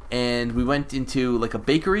 and we went into like a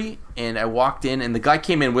bakery, and I walked in, and the guy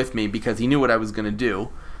came in with me because he knew what I was going to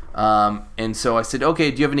do. And so I said,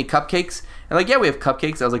 okay, do you have any cupcakes? And like, yeah, we have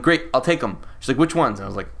cupcakes. I was like, great, I'll take them. She's like, which ones? And I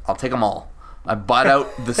was like, I'll take them all. I bought out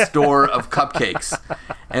the store of cupcakes.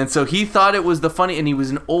 And so he thought it was the funny, and he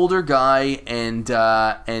was an older guy, and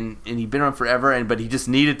he'd been around forever, but he just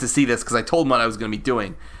needed to see this because I told him what I was going to be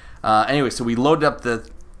doing. Anyway, so we loaded up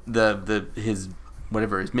his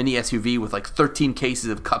mini SUV with like 13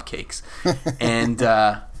 cases of cupcakes,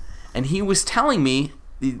 and he was telling me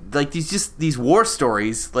like these war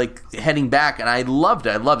stories, like heading back, and I loved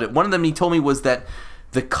it. One of them he told me was that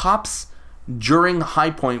the cops during High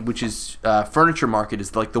Point, which is Furniture Market,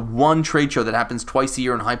 is like the one trade show that happens twice a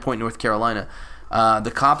year in High Point, North Carolina.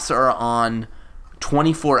 The cops are on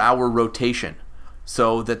 24-hour rotation,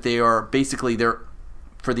 so that they're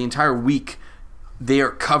for the entire week they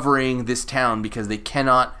are covering this town because they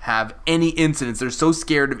cannot have any incidents. They're so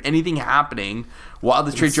scared of anything happening while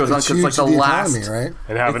the trade show is on, because it's like the last economy, right?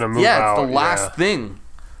 And having to move out. It's the last thing.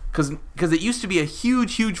 Because it used to be a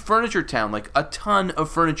huge furniture town. Like a ton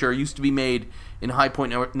of furniture used to be made in High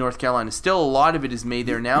Point, North Carolina. Still, a lot of it is made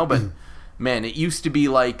there now, but man, it used to be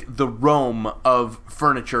like the Rome of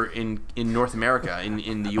furniture in North America,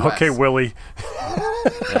 in the U.S. Okay, Willie.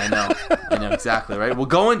 Yeah, I know exactly, right? We'll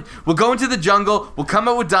go into the jungle. We'll come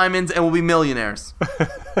out with diamonds, and we'll be millionaires.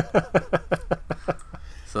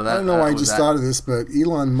 So I don't know why I just thought of this, but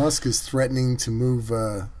Elon Musk is threatening to move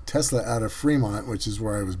Tesla out of Fremont, which is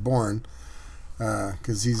where I was born,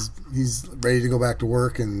 because he's ready to go back to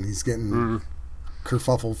work, and he's getting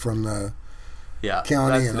kerfuffle from the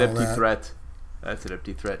county and all that. That's an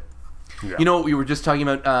empty threat. Yeah. We were just talking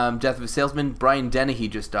about Death of a Salesman. Brian Dennehy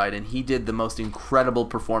just died, and he did the most incredible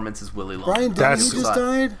performance as Willie Loman. Brian Dennehy just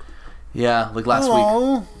died? Yeah, like last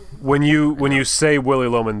week. When you say Willie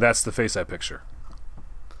Loman, that's the face I picture.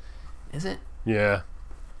 Is it? Yeah.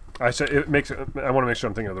 I want to make sure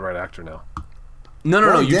I'm thinking of the right actor now.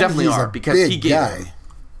 No. You definitely he's are a because big he gave. guy.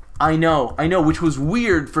 I know, which was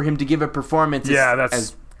weird for him to give a performance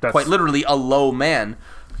as quite literally a low man.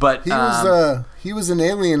 But he was an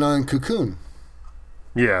alien on Cocoon.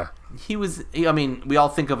 Yeah. He was. I mean, we all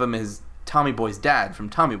think of him as Tommy Boy's dad from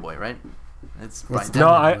Tommy Boy, right? That's right. No,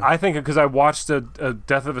 I think because I watched a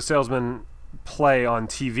Death of a Salesman play on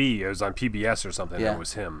TV. It was on PBS or something. Yeah. It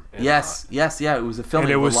was him. And, yes. It was a film.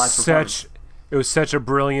 And it was live performance. It was such a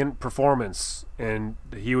brilliant performance, and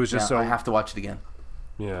he was just so. I have to watch it again.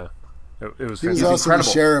 Yeah, it was. He was fantastic. also the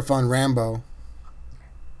sheriff on Rambo.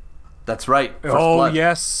 That's right. First Oh Blood.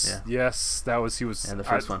 yes, yes, that was he was. Yeah, the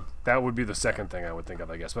first one. That would be the second thing I would think of,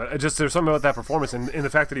 I guess. But just there's something about that performance, and the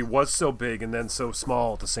fact that he was so big and then so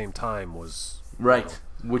small at the same time was right,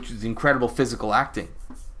 which is incredible physical acting.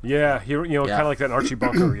 Yeah, kind of like that in Archie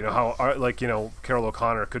Bunker. How Carol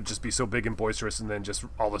O'Connor could just be so big and boisterous, and then just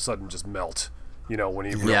all of a sudden just melt. When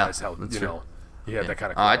he realized how he had that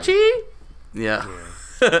kind of Archie. Yeah.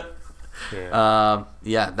 That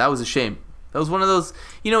was a shame. That was one of those.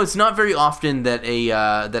 It's not very often that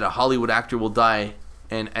a Hollywood actor will die,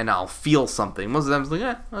 and I'll feel something. Most of the time, it's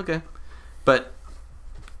like, okay, but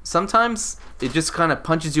sometimes it just kind of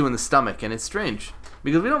punches you in the stomach, and it's strange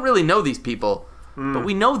because we don't really know these people, but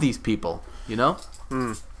we know these people. I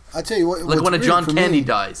tell you what, like when a John Candy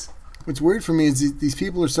dies. What's weird for me is these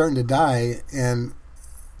people are starting to die, and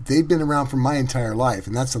they've been around for my entire life,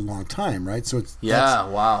 and that's a long time, right? So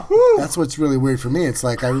wow. That's what's really weird for me. It's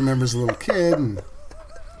like I remember as a little kid, and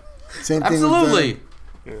same thing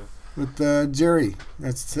with Jerry.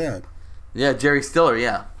 That's sad. Yeah, Jerry Stiller.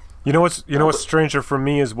 Yeah. You know what's stranger for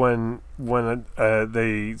me is when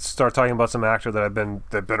they start talking about some actor that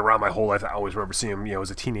they've been around my whole life. I always remember seeing him, as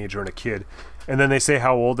a teenager and a kid, and then they say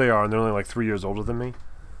how old they are, and they're only like 3 years older than me.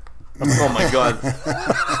 Oh my god!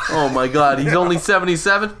 Oh my god! He's only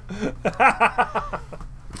 77.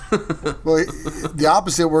 Well, the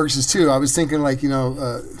opposite works as too. I was thinking,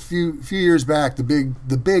 a few years back,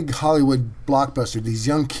 the big Hollywood blockbuster. These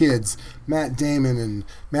young kids, Matt Damon and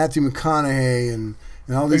Matthew McConaughey and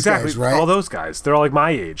all these guys, right? All those guys. They're all like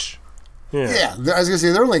my age. Yeah. I was gonna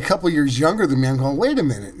say they're only a couple years younger than me. I'm going, wait a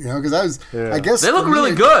minute, because I guess they look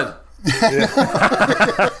really good.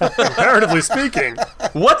 Comparatively speaking.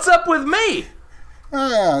 What's up with me?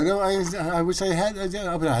 I wish I had,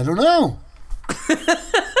 but I don't know.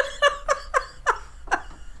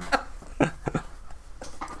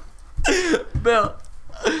 Bill,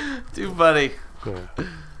 too funny.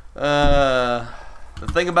 The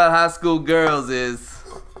thing about high school girls is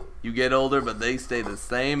you get older, but they stay the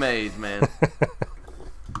same age, man.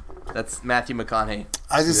 That's Matthew McConaughey.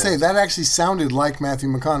 I was just saying that actually sounded like Matthew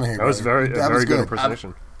McConaughey. That was very good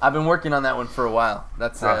impersonation. I've been working on that one for a while.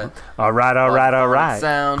 That's all right.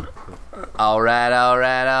 Sound. All right.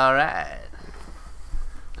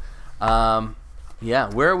 Yeah.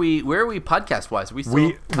 Where are we podcast wise?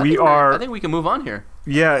 We are. I think we can move on here.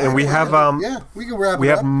 Yeah, and we have we can wrap it up. We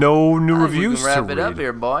have no new reviews to read. We can wrap it up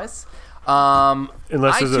here, boys.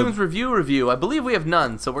 Unless iTunes review. I believe we have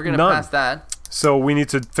none, so we're gonna pass that. So we need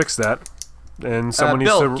to fix that, and someone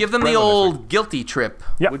needs to give them the old guilty trip.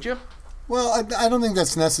 Yep. Would you? Well, I don't think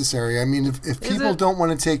that's necessary. I mean, if people don't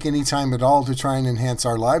want to take any time at all to try and enhance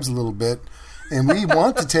our lives a little bit, and we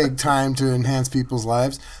want to take time to enhance people's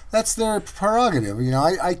lives, that's their prerogative.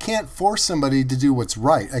 I can't force somebody to do what's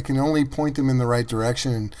right. I can only point them in the right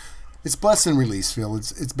direction. And it's bless and release, Phil.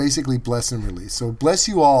 It's basically bless and release. So bless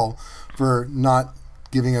you all for not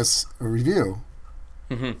giving us a review.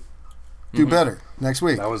 Mm-hmm. Do better next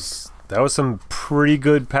week. That was some pretty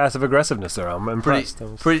good passive aggressiveness there. I'm impressed.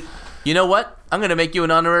 Pretty. You know what? I'm going to make you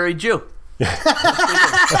an honorary Jew. That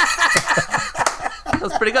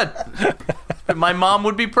was pretty good. My mom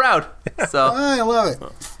would be proud. So I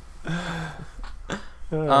love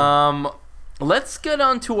it. Let's get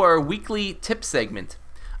on to our weekly tip segment.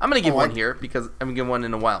 I'm going to give one here because I haven't given one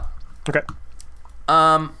in a while. Okay.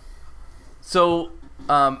 So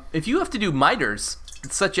if you have to do miters,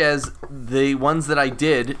 such as the ones that I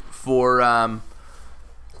did for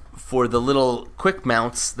the little quick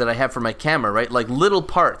mounts that I have for my camera, right? Like little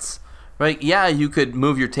parts, right? Yeah, you could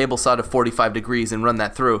move your table saw to 45 degrees and run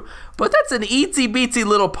that through, but that's an itsy bitsy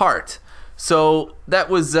little part. So that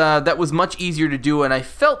was much easier to do, and I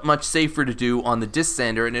felt much safer to do on the disc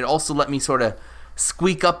sander, and it also let me sort of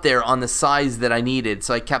squeak up there on the size that I needed.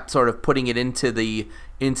 So I kept sort of putting it into the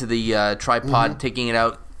tripod, taking it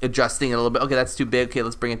out, adjusting it a little bit. Okay, that's too big. Okay,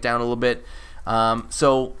 let's bring it down a little bit.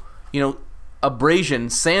 So abrasion,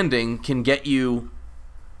 sanding can get you,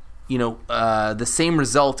 the same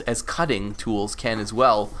result as cutting tools can as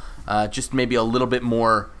well. just maybe a little bit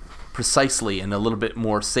more precisely and a little bit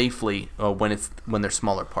more safely when they're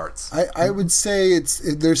smaller parts. I would say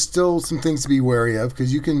there's still some things to be wary of,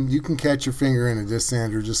 because you can catch your finger in a disc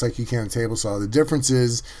sander just like you can a table saw. The difference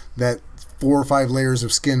is that 4 or 5 layers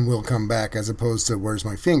of skin will come back, as opposed to where's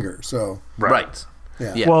my finger. So right.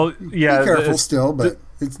 Yeah. Well, yeah. Be careful still, but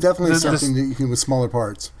it's definitely something that you can with smaller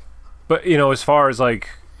parts. But as far as like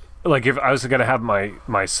if I was gonna have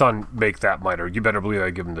my son make that miter, you better believe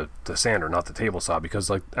I give him the sander, not the table saw, because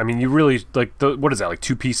you really what is that, like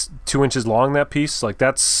 2 inches long, that piece? Like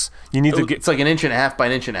that's, you need to get. It's like 1.5 inches by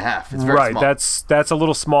 1.5 inches. It's very right. small. That's a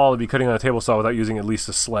little small to be cutting on a table saw without using at least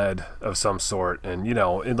a sled of some sort, and you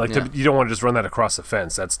don't want to just run that across the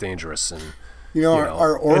fence. That's dangerous, and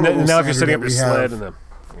our orbital and now if you're setting up sander your that we sled have, and then.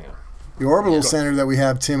 The orbital sander that we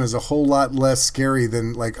have, Tim, is a whole lot less scary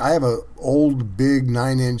than, like, I have a old big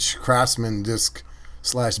 9-inch Craftsman disc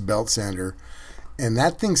 / belt sander, and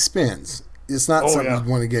that thing spins. It's not something you'd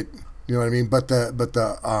want to get, you know what I mean? But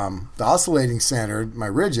the oscillating sander, my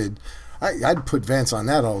rigid, I'd put vents on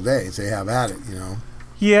that all day if they have at it,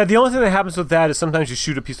 Yeah, the only thing that happens with that is sometimes you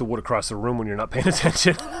shoot a piece of wood across the room when you're not paying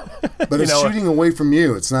attention. But it's shooting away from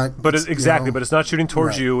you. It's not. But exactly, but it's not shooting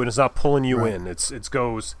towards you, and it's not pulling you in. It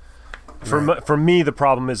goes. For me, the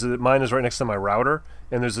problem is that mine is right next to my router,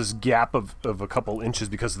 and there's this gap of a couple inches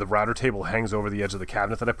because the router table hangs over the edge of the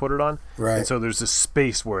cabinet that I put it on. Right. And so there's this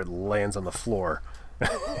space where it lands on the floor. And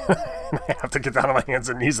I have to get down on my hands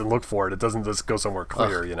and knees and look for it. It doesn't just go somewhere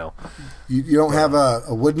clear, You don't have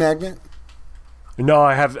a wood magnet? No,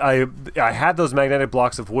 I had those magnetic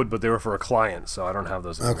blocks of wood, but they were for a client, so I don't have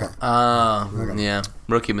those anymore. Okay. Yeah.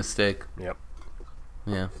 Rookie mistake. Yep.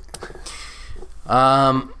 Yeah.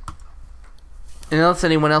 Unless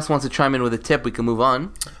anyone else wants to chime in with a tip, we can move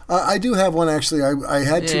on. I do have one, actually. I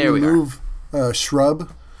had to remove a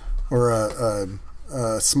shrub or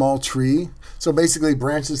a small tree. So basically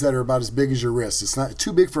branches that are about as big as your wrist. It's not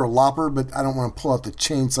too big for a lopper, but I don't want to pull out the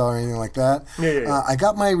chainsaw or anything like that. Yeah. I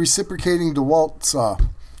got my reciprocating DeWalt saw,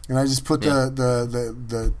 and I just put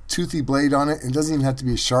the toothy blade on it. It doesn't even have to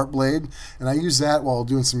be a sharp blade. And I used that while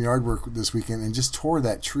doing some yard work this weekend and just tore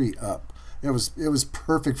that tree up. It was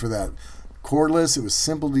perfect for that. Cordless, it was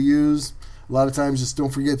simple to use. A lot of times, just don't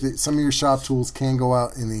forget that some of your shop tools can go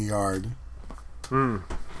out in the yard.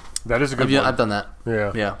 That is a good one. I've done that.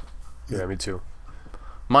 Yeah, me too.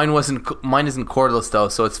 Mine isn't cordless though,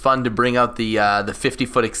 so it's fun to bring out the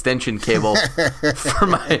 50-foot extension cable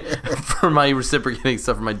for my reciprocating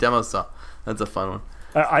stuff for my demo saw. That's a fun one.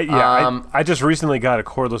 I just recently got a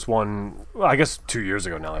cordless one. Well, I guess 2 years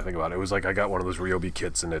ago now that I think about it. It was like I got one of those Ryobi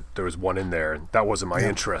kits, and there was one in there, and that wasn't my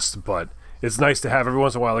interest, but it's nice to have every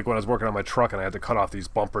once in a while. Like when I was working on my truck and I had to cut off these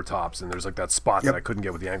bumper tops, and there's like that spot that I couldn't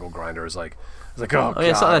get with the angle grinder. I was like, oh God. Yeah,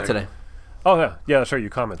 I saw that today. Oh yeah, that's right. You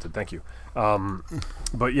commented. Thank you.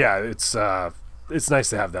 But yeah, it's nice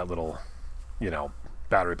to have that little,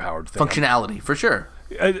 battery powered thing. Functionality for sure.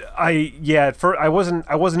 I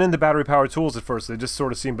wasn't into battery powered tools at first. They just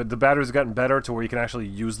sort of seemed, but the batteries have gotten better to where you can actually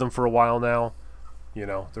use them for a while now.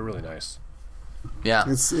 They're really nice. Yeah,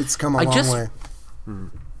 it's come a long way.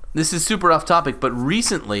 This is super off topic, but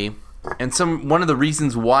recently, and one of the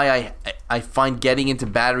reasons why I find getting into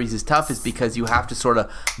batteries is tough is because you have to sort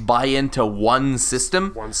of buy into one system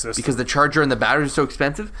because the charger and the battery are so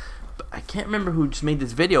expensive. But I can't remember who just made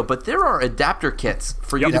this video, but there are adapter kits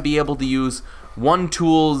for you to be able to use one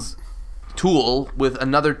tool with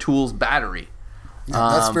another tool's battery. Yeah,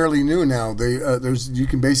 that's fairly new now. You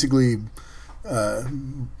can basically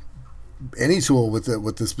any tool with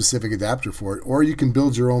the specific adapter for it, or you can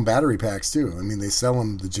build your own battery packs too. I mean, they sell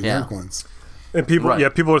them, the generic ones. And people are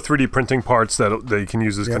 3D printing parts that they can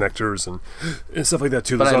use as connectors and stuff like that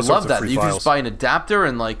too. But I love that you can just buy an adapter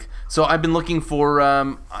and so I've been looking for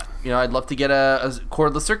I'd love to get a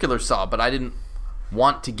cordless circular saw, but I didn't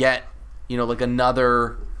want to get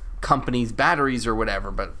another company's batteries or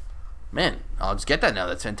whatever. But man, I'll just get that now.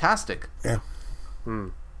 That's fantastic. Yeah.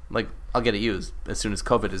 I'll get it used as soon as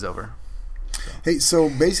COVID is over. Hey, so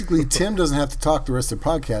basically, Tim doesn't have to talk the rest of the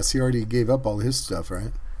podcast. He already gave up all his stuff,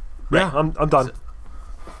 right? Yeah, I'm done.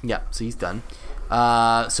 So he's done.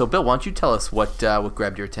 So Bill, why don't you tell us what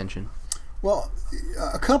grabbed your attention? Well,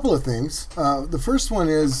 a couple of things. The first one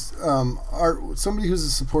is somebody who's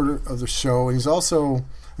a supporter of the show, and he's also,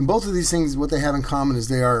 and both of these things, what they have in common is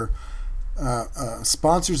they are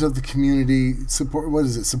sponsors of the community.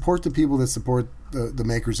 Support the people that support the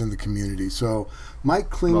makers in the community. So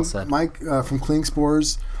Mike from Kling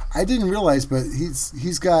Spores, I didn't realize, but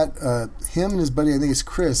he's got him and his buddy, I think it's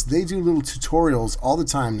Chris. They do little tutorials all the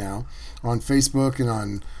time now on Facebook and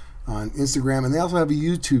on Instagram, and they also have a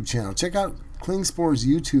YouTube channel. Check out Klingspor's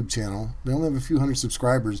YouTube channel. They only have a few hundred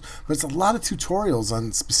subscribers, but it's a lot of tutorials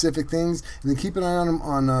on specific things. And then keep an eye on them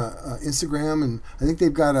on Instagram. And I think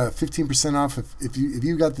they've got a 15% off if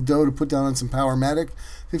you got the dough to put down on some Powermatic,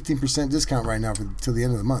 15% discount right now till the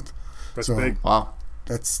end of the month. That's big. Wow.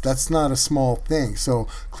 That's not a small thing. So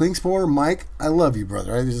Klingspor, Mike, I love you,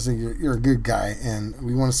 brother. I just think you're a good guy, and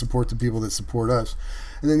we want to support the people that support us.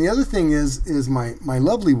 And then the other thing is my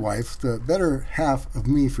lovely wife, the better half of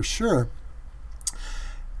me for sure,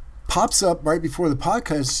 pops up right before the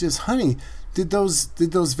podcast. She says, "Honey, did those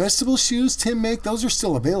vegetable shoes Tim make? Those are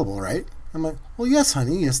still available, right?" I'm like, "Well, yes,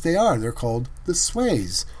 honey, yes they are. They're called the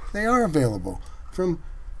Sways. They are available from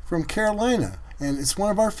Carolina." And it's one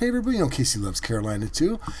of our favorite, but Casey loves Carolina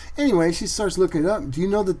too. Anyway, she starts looking it up. Do you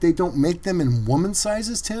know that they don't make them in woman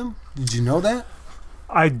sizes, Tim? Did you know that?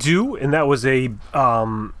 I do, and that was a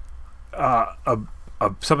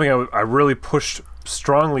something I really pushed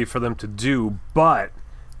strongly for them to do, but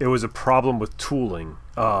it was a problem with tooling.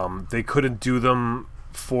 They couldn't do them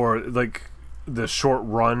for like the short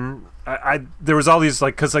run. There was all these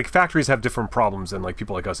because factories have different problems than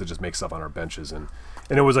people like us that just make stuff on our benches, and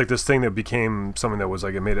it was this thing that became something that was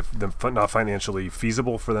it made it not financially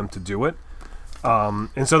feasible for them to do it.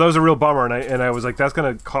 And so that was a real bummer, and I was like, that's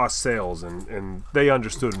going to cost sales, and they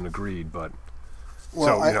understood and agreed, but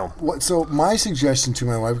so my suggestion to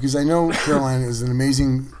my wife, because I know Carolina is an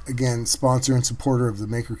amazing, again, sponsor and supporter of the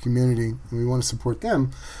maker community, and we want to support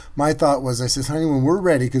them. My thought was, I said, honey, when we're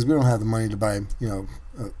ready, because we don't have the money to buy, a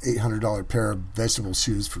 $800 pair of vegetable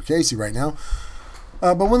shoes for Casey right now,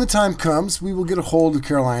 but when the time comes, we will get a hold of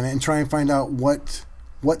Carolina and try and find out what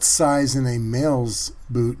size in a male's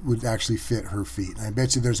boot would actually fit her feet. And I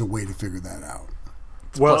bet you there's a way to figure that out.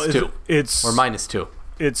 Well, it's or -2.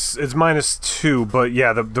 It's -2, but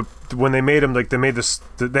yeah, the when they made them, they made this.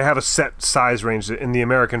 They have a set size range in the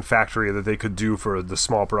American factory that they could do for the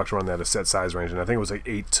small production run. They had a set size range, and I think it was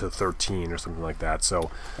 8 to 13 or something like that.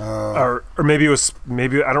 So, or maybe it was I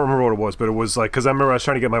don't remember what it was, but it was because I remember I was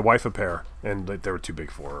trying to get my wife a pair, and they were too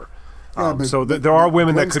big for her. So there are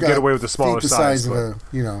women that could get away with the smaller size. Of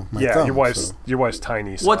my yeah, thumb, your wife's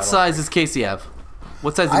tiny. So what size does Casey have?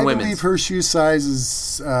 What size in women's? I believe her shoe size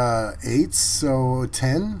is 8, so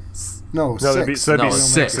 10. No, 6. That'd be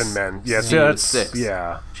 6 in men. Yeah, that's 6.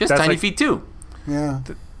 Yeah, she has tiny feet too. Yeah,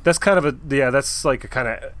 that's kind of that's like a kind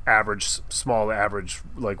of average, small average,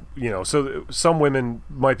 So some women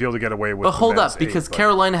might be able to get away with. But hold up, because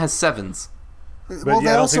Carolina has 7s. Well,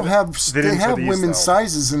 they also have women's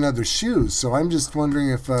sizes in other shoes, so I'm just wondering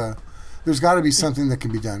if there's got to be something that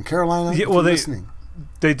can be done. Carolina, listening.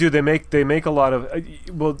 They do. They make a lot of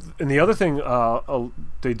and the other thing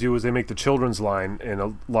they do is they make the children's line, and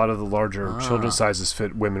a lot of the larger children's sizes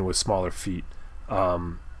fit women with smaller feet.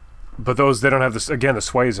 But those, they don't have this. Again, the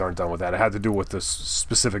Sways aren't done with that. It had to do with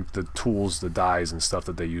the tools, the dyes and stuff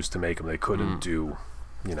that they used to make them. They couldn't do.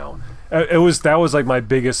 That was like my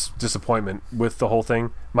biggest disappointment with the whole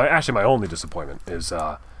thing. My only disappointment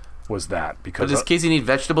was that because. But does Casey need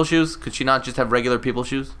vegetable shoes? Could she not just have regular people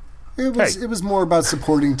shoes? It was more about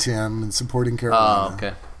supporting Tim and supporting Carolina. Oh,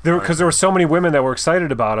 okay. Because there were so many women that were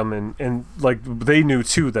excited about him, and they knew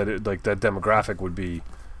too that that demographic would be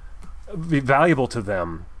valuable to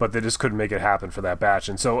them, but they just couldn't make it happen for that batch.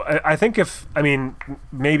 And so I think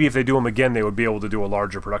maybe if they do them again, they would be able to do a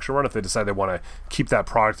larger production run if they decide they want to keep that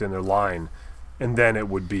product in their line. And then it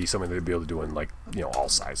would be something they'd be able to do in all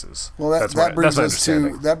sizes. Well,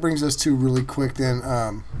 that brings us to really quick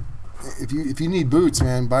then. If you need boots,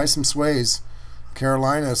 man, buy some Sways,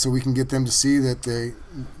 Carolina, so we can get them to see that they.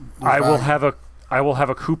 I will have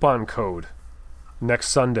a coupon code next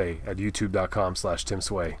Sunday at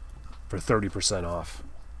youtube.com/TimSway for 30% off.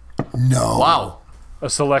 No. Wow. A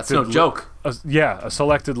selected. That's no joke. A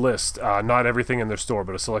selected list. Not everything in their store,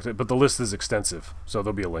 but a selected. But the list is extensive, so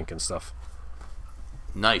there'll be a link and stuff.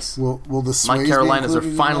 Nice. Will the Sways my Carolinas are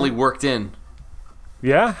be finally worked in.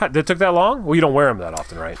 Yeah, they took that long. Well, you don't wear them that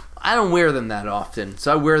often, right? I don't wear them that often,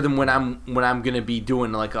 so I wear them when I'm gonna be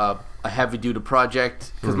doing a heavy duty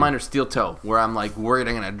project because mine are steel toe, where I'm worried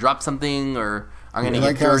I'm gonna drop something or I'm gonna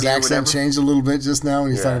get dirty. How his accent changed a little bit just now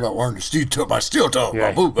when he's talking about wearing my steel toe.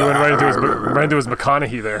 Yeah, he went right into his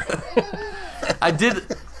McConaughey there. I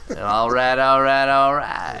did. All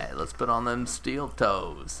right. Let's put on them steel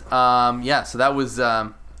toes. So that was.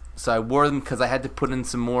 So I wore them because I had to put in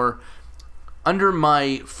some more. Under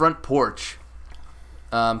my front porch,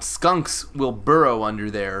 skunks will burrow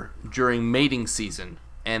under there during mating season,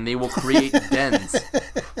 and they will create dens.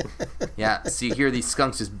 Yeah, so you hear these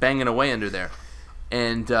skunks just banging away under there,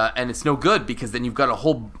 and it's no good because then you've got a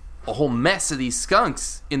whole mess of these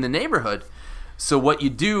skunks in the neighborhood. So what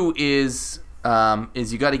you do is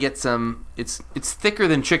is you got to get some. It's thicker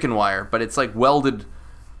than chicken wire, but it's like welded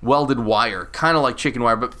wire, kind of like chicken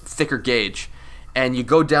wire, but thicker gauge. And you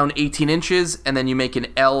go down 18 inches, and then you make an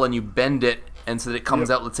L, and you bend it, and so that it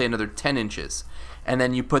comes out, let's say, another 10 inches. And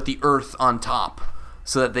then you put the earth on top,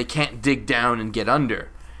 so that they can't dig down and get under.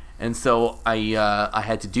 And so I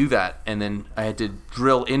had to do that, and then I had to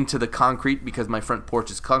drill into the concrete because my front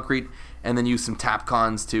porch is concrete, and then use some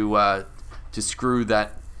Tapcons to screw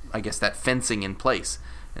that, I guess, that fencing in place.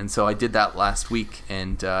 And so I did that last week,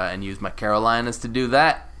 and used my Carolinas to do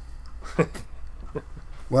that.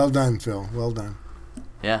 Well done, Phil. Well done.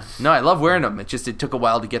 Yeah. No, I love wearing them. It took a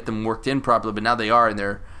while to get them worked in properly, but now they are, and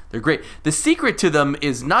they're great. The secret to them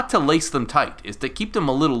is not to lace them tight, is to keep them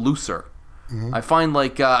a little looser. Mm-hmm. I find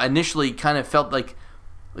initially kind of felt like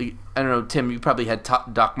I don't know, Tim, you probably had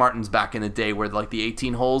Doc Martens back in the day where like the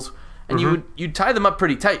 18 holes, and you'd tie them up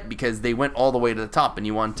pretty tight because they went all the way to the top, and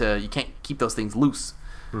you can't keep those things loose.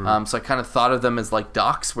 Mm-hmm. So I kind of thought of them as like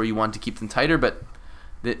Docs where you want to keep them tighter, but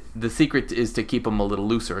the secret is to keep them a little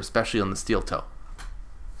looser, especially on the steel toe.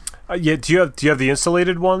 Yeah, do you have the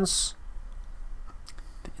insulated ones?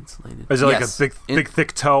 The insulated. Is it like a big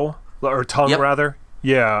thick toe or tongue rather?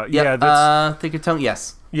 Yeah, yeah. That's thicker tongue.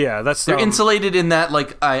 Yes. Yeah, they're insulated in that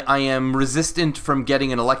like I am resistant from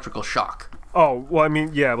getting an electrical shock. Oh well, I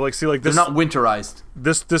mean, yeah, but like see, like this. They're not winterized.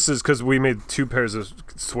 This is because we made two pairs of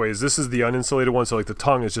suedes. This is the uninsulated one, so like the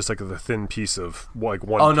tongue is just like the thin piece of like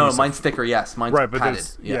one. Oh no, mine's thicker. Yes, mine's right, padded.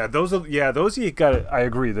 But those you got. I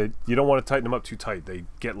agree that you don't want to tighten them up too tight. They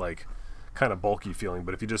get like kind of bulky feeling.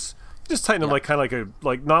 But if you just tighten them like kind of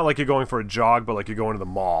like not like you're going for a jog, but like you're going to the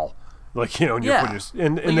mall, like and you're putting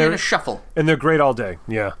and they're in a shuffle, and they're great all day.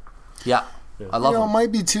 Yeah. Yeah. I love them. It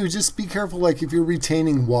might be too. Just be careful, like if you're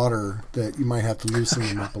retaining water, that you might have to loosen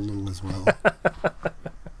them up a little as well.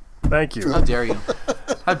 Thank you. How dare you?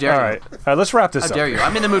 How dare you? All right, let's wrap this up. How dare you?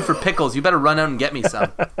 I'm in the mood for pickles. You better run out and get me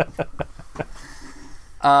some.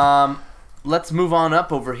 Let's move on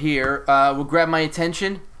up over here. We'll grab my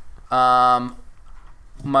attention. My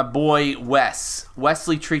boy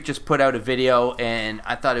Wesley Treat just put out a video, and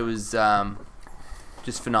I thought it was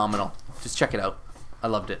just phenomenal. Just check it out. I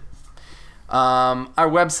loved it. Our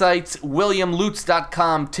websites,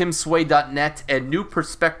 williamlutz.com, timsway.net, and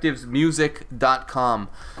newperspectivesmusic.com.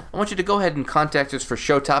 I want you to go ahead and contact us for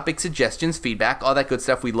show topics, suggestions, feedback, all that good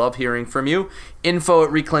stuff. We love hearing from you.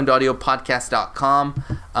 info@reclaimedaudiopodcast.com.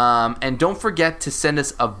 And don't forget to send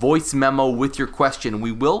us a voice memo with your question.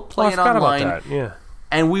 We will play it online. About that. Yeah.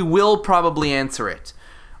 And we will probably answer it.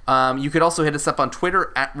 You could also hit us up on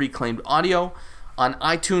Twitter @ReclaimedAudio. On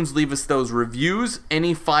iTunes, leave us those reviews.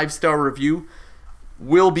 Any 5-star review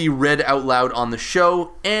will be read out loud on the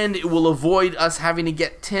show, and it will avoid us having to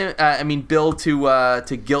get Bill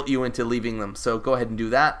to guilt you into leaving them. So go ahead and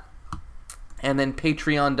do that. And then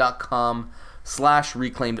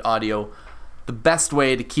patreon.com/reclaimedaudio. The best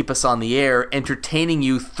way to keep us on the air, entertaining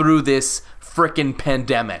you through this frickin'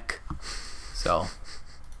 pandemic. So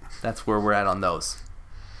that's where we're at on those.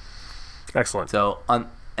 Excellent. So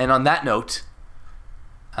on that note,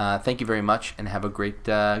 thank you very much, and have a great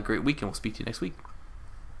week, and we'll speak to you next week.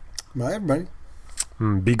 Bye, everybody.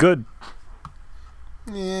 Be good.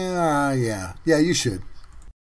 Yeah, you should.